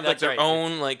can't even have like That's their right.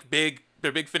 own like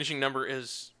their big finishing number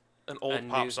is an old A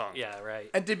pop new- song. Yeah, right.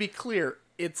 And to be clear,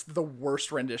 it's the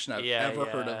worst rendition I've Yeah, ever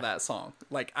heard yeah. of that song.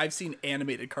 Like, I've seen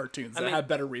animated cartoons that mean, have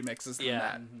better remixes than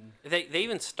Yeah, that. they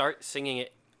even start singing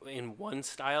it in one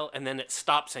style, and then it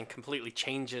stops and completely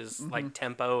changes like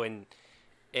tempo, and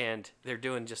they're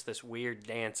doing just this weird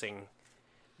dancing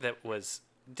that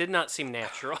did not seem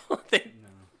natural.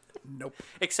 Nope.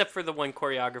 Except for the one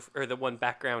choreographer or the one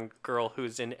background girl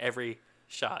who's in every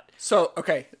shot. So,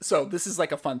 okay, so this is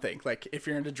like a fun thing. Like, if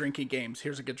you're into drinking games,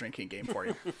 here's a good drinking game for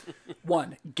you.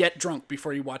 1, get drunk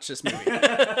before you watch this movie.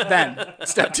 Then,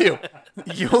 step 2,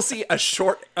 you'll see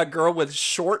a girl with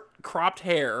short cropped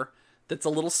hair that's a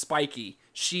little spiky.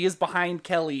 She is behind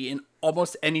Kelly in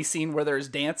almost any scene where there's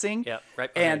dancing. Yep,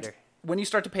 right behind And her. when you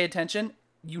start to pay attention,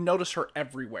 you notice her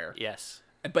everywhere. Yes,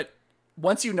 But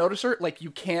once you notice her, like,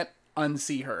 you can't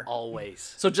unsee her.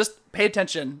 always. So just pay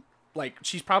attention. Like,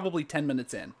 she's probably 10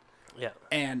 minutes in, Yeah.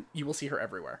 and you will see her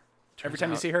everywhere. Every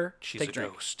time you see her, She's take a a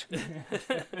drink. ghost.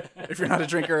 If you're not a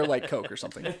drinker, like Coke or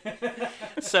something.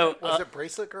 So Was it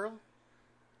Bracelet Girl?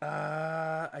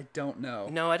 I don't know.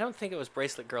 no, I don't think it was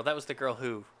Bracelet Girl. That was the girl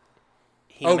who.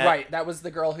 He Oh, met. right. That was the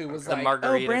girl who was The like,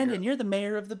 margarita oh, Brandon, girl." you're the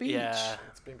mayor of the beach. Yeah.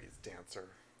 It's maybe it's Dancer.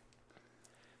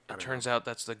 It turns out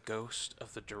that's the ghost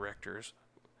of the director's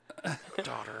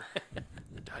daughter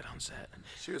who died on set.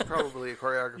 She was probably a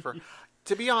choreographer.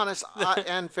 To be honest,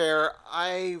 and fair,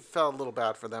 I felt a little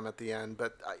bad for them at the end,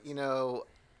 but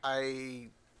I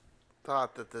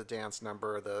thought that the dance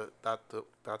number,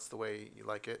 that's the way you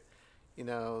like it. You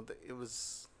know, it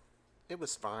was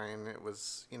fine. It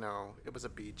was, you know, it was a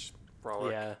beach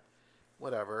frolic. Yeah.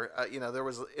 Whatever. You know,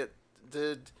 it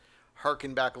did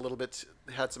harken back a little bit.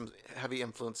 Had some heavy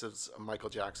influences of Michael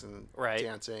Jackson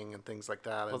dancing and things like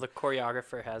that. Well, the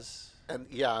choreographer has. And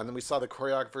then we saw the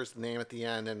choreographer's name at the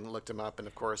end and looked him up, and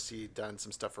of course he'd done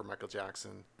some stuff for Michael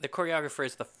Jackson. The choreographer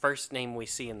is the first name we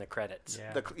see in the credits.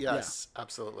 Yeah. Yes,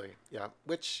 absolutely. Yeah,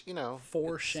 which, you know,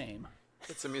 For shame.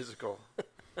 it's a musical.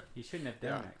 He shouldn't have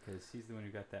done that because he's the one who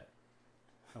got that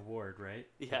award, right?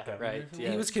 Yeah, The right, governor's yeah. He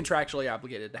award? was contractually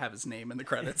obligated to have his name in the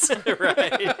credits.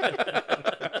 Right.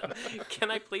 Can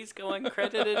I please go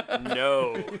uncredited?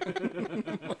 No.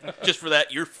 Just for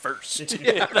that, you're first.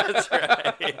 That's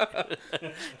right.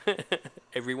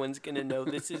 Everyone's going to know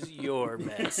this is your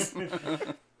mess.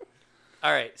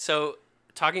 All right, so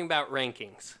talking about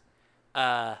rankings.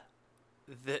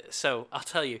 So I'll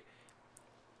tell you.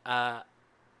 I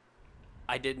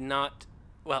did not...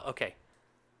 Well, okay.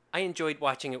 I enjoyed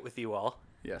watching it with you all.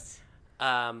 Yes.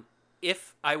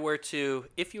 If you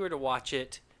were to watch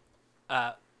it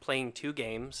playing two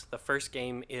games, the first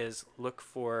game is look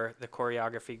for the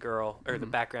choreography girl or the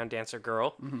background dancer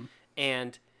girl,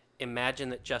 and imagine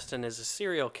that Justin is a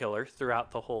serial killer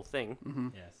throughout the whole thing.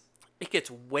 Yes. It gets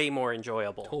way more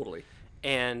enjoyable. Totally.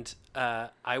 And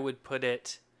I would put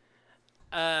it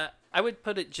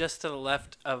just to the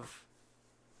left of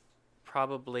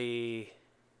probably.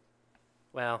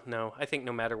 Well, no. I think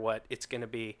no matter what, it's going to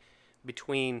be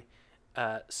between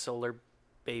Solar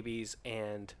Babies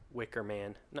and Wicker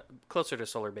Man. No, closer to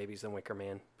Solar Babies than Wicker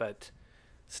Man, but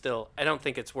still, I don't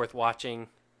think it's worth watching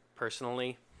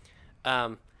personally.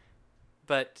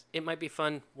 But it might be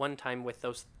fun one time with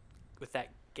that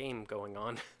game going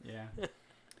on. Yeah.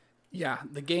 Yeah,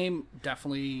 the game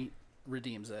definitely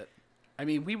redeems it. I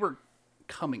mean, we were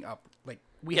coming up, like,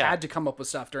 we Yeah. had to come up with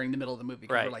stuff during the middle of the movie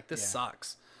because Right. we're like, this Yeah.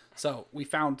 sucks. So we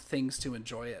found things to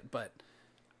enjoy it, but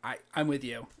I'm with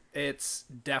you. It's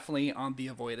definitely on the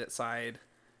avoid it side.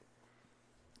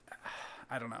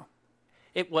 I don't know.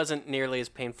 It wasn't nearly as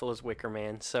painful as Wicker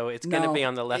Man, so it's going to be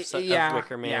on the left side of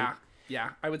Wicker Man.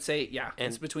 Yeah. I would say, And-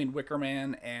 it's between Wicker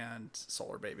Man and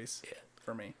Solar Babies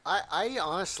for me. I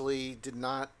honestly did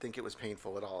not think it was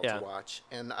painful at all Yeah. to watch.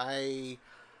 And I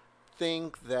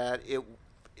think that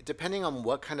depending on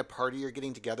what kind of party you're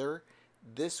getting together,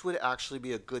 this would actually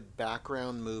be a good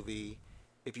background movie.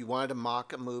 If you wanted to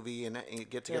mock a movie and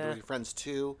get together with your friends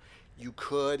too, you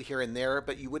could here and there,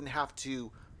 but you wouldn't have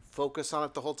to focus on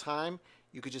it the whole time.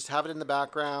 You could just have it in the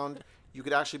background. You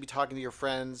could actually be talking to your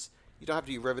friends. You don't have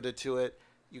to be riveted to it.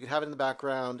 You could have it in the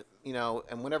background, you know,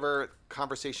 and whenever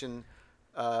conversation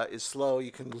is slow,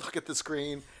 you can look at the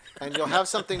screen and you'll have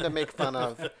something to make fun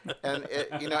of. And,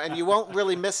 and you won't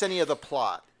really miss any of the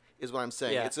plot, is what I'm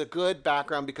saying. Yeah. It's a good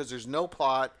background because there's no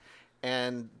plot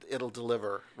and it'll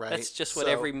deliver, right? That's just what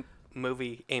So- every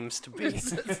movie aims to be.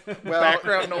 well,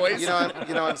 Background noise. You know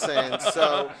what I'm saying?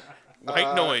 So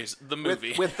White Noise, the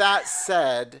movie. with that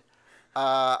said,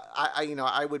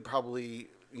 I would probably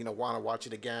want to watch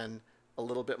it again a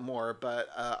little bit more, but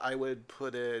I would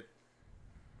put it.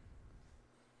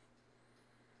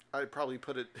 I'd probably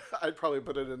put it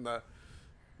in the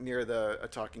near a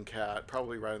talking cat,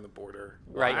 probably right on the border.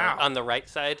 Right Wow. on the right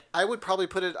side. I would probably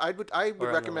put it. I would Or on the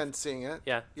recommend seeing it.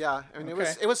 Yeah. Yeah. I mean,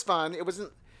 Okay. it was fun. It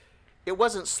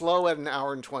wasn't slow at an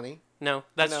hour and 20. No,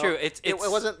 that's you know? true. It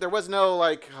wasn't. There was no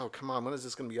like, oh come on, when is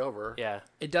this going to be over? Yeah.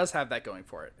 It does have that going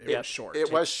for it. It Yeah. was short.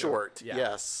 It was short. Yeah.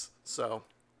 Yes. So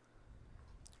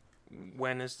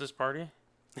When is this party?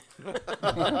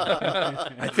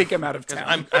 I think I'm out of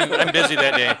town. I'm busy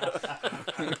that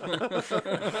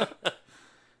day.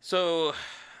 So,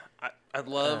 I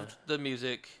loved the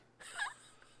music.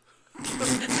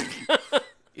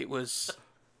 It was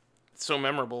so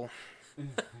memorable,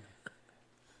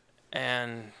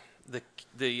 and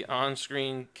the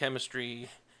on-screen chemistry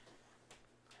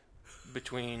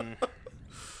between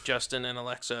Justin and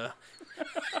Alexa.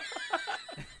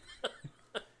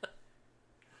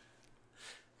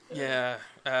 Yeah.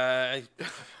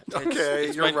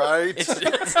 okay, you're my- right. It's,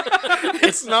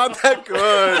 It's not that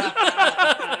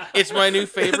good. it's my new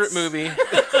favorite movie.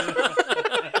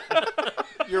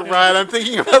 You're right. I'm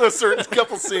thinking about a certain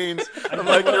couple scenes. I'm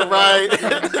like, you're right.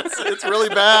 It's really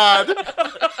bad.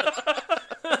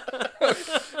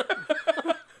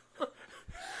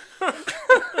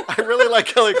 I really like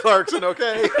Kelly Clarkson.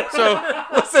 Okay. So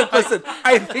Listen.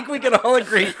 I think we can all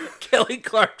agree Kelly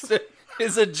Clarkson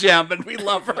is a gem, and we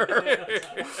love her.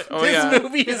 Oh, This yeah.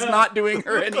 movie is not doing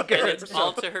her any And good. it's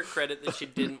all to her credit that she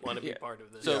didn't want to be part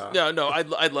of this. So no,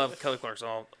 I'd love Kelly Clarkson.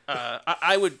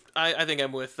 I think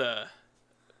I'm with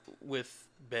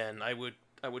Ben. I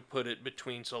would put it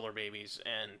between Solar Babies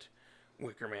and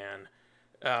Wicker Man.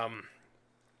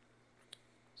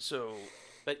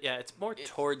 But yeah, it's more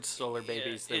towards Solar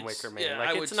Babies than it's- Wicker Man. yeah, like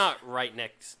I it's would- not right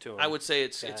next to him. I would say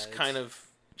it's Yeah, kind of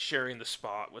sharing the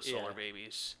spot with Solar Yeah.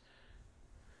 Babies.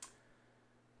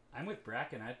 I'm with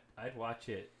Bracken. I'd watch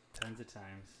it tons of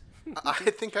times. I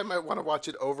think I might want to watch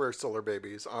it over Solar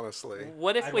Babies, honestly.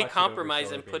 What if I'd we watch it over compromise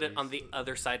Solar and put it Babies. on the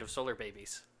other side of Solar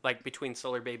Babies, like between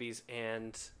Solar Babies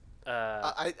and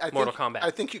I Mortal think, Kombat?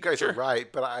 I think you guys are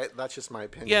right, but that's just my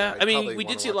opinion. Yeah, I'd I mean, probably we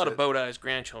wanna did see a lot watch of Boat Eyes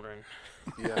grandchildren. it.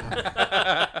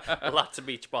 Yeah. Lots of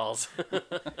beach balls.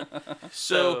 So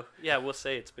So yeah, we'll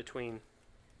say it's between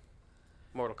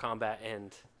Mortal Kombat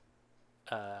and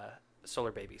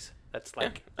Solar Babies. That's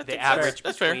like I the think average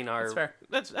that's fair. between our. That's fair.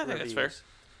 I think that's fair.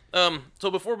 reviews.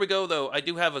 So before we go, though, I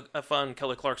do have a fun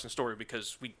Kelly Clarkson story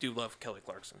because we do love Kelly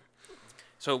Clarkson.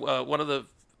 So one of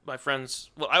my friends,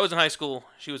 well, I was in high school,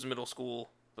 she was in middle school,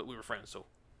 but we were friends. So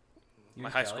You my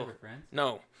and high Kelly school were friends?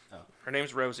 No, Oh. her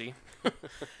name's Rosie.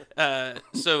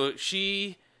 So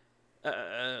she,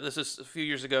 this is a few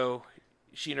years ago.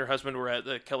 She and her husband were at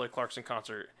the Kelly Clarkson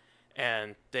concert,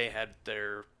 and they had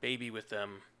their baby with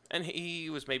them, and he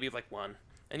was maybe like 1.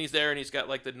 And he's there, and he's got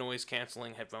like the noise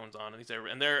canceling headphones on, and he's there,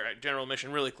 and they're at General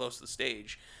Admission, really close to the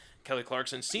stage. Kelly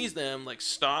Clarkson sees them, like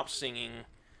stops singing,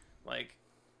 like,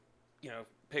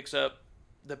 picks up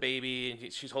the baby,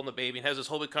 and she's holding the baby, and has this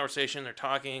whole big conversation. They're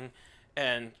talking,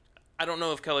 and I don't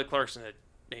know if Kelly Clarkson had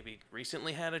maybe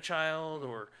recently had a child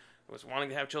or was wanting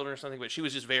to have children or something, but she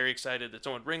was just very excited that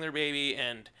someone would bring their baby,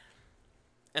 and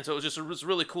so it was a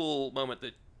really cool moment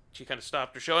that she kind of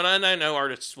stopped her show, and I know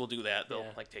artists will do that. They'll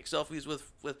like take selfies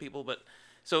with people, but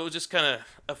so it was just kind of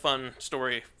a fun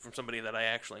story from somebody that I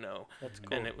actually know. That's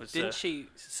cool. And it was Didn't she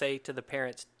say to the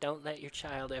parents, "Don't let your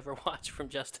child ever watch From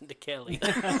Justin to Kelly"?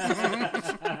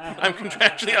 I'm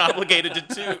contractually obligated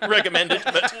to recommend it,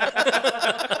 but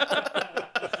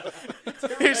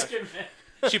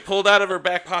she pulled out of her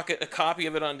back pocket a copy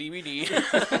of it on DVD.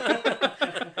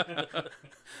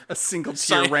 A single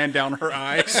tear ran down her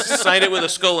eye. Signed it with a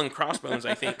skull and crossbones,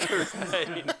 I think.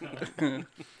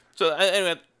 So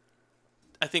anyway,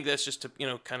 I think that's just to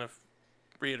kind of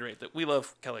reiterate that we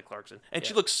love Kelly Clarkson, and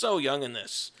she looks so young in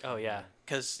this. Oh yeah,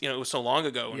 because it was so long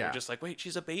ago, and Yeah. we're just like, wait,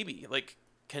 she's a baby. Like,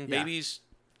 can Yeah. babies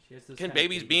She has those can kind of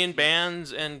babies be in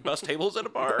bands and bust tables at a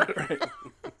bar?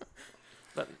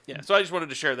 But yeah, so I just wanted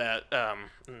to share that.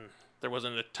 There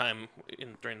wasn't a time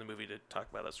during the movie to talk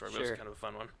about that story, but it Sure. was kind of a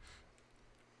fun one.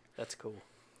 that's cool.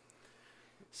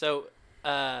 So,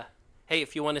 hey,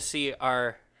 if you want to see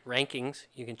our rankings,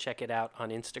 you can check it out on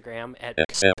Instagram at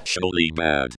Exceptionally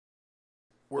bad.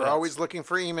 We're always looking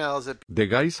for emails. The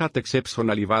guys at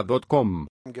exceptionalibad.com.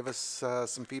 Give us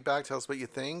some feedback. Tell us what you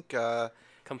think.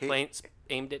 complaints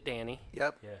aimed at Danny.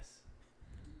 Yep. Yes.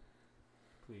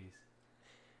 Please.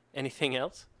 Anything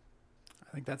else?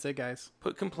 I think that's it, guys.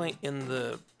 Put complaint in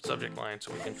the subject line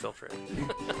so we can filter it.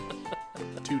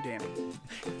 To Danny.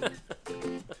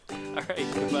 All right,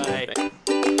 goodbye.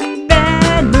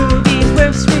 Bad movies,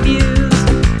 worst reviews.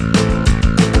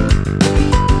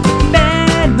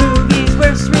 Bad movies,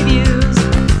 worst reviews.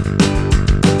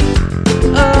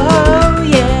 Oh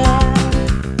yeah.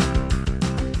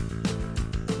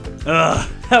 Ugh,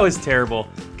 that was terrible.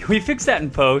 Can we fix that in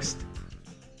post?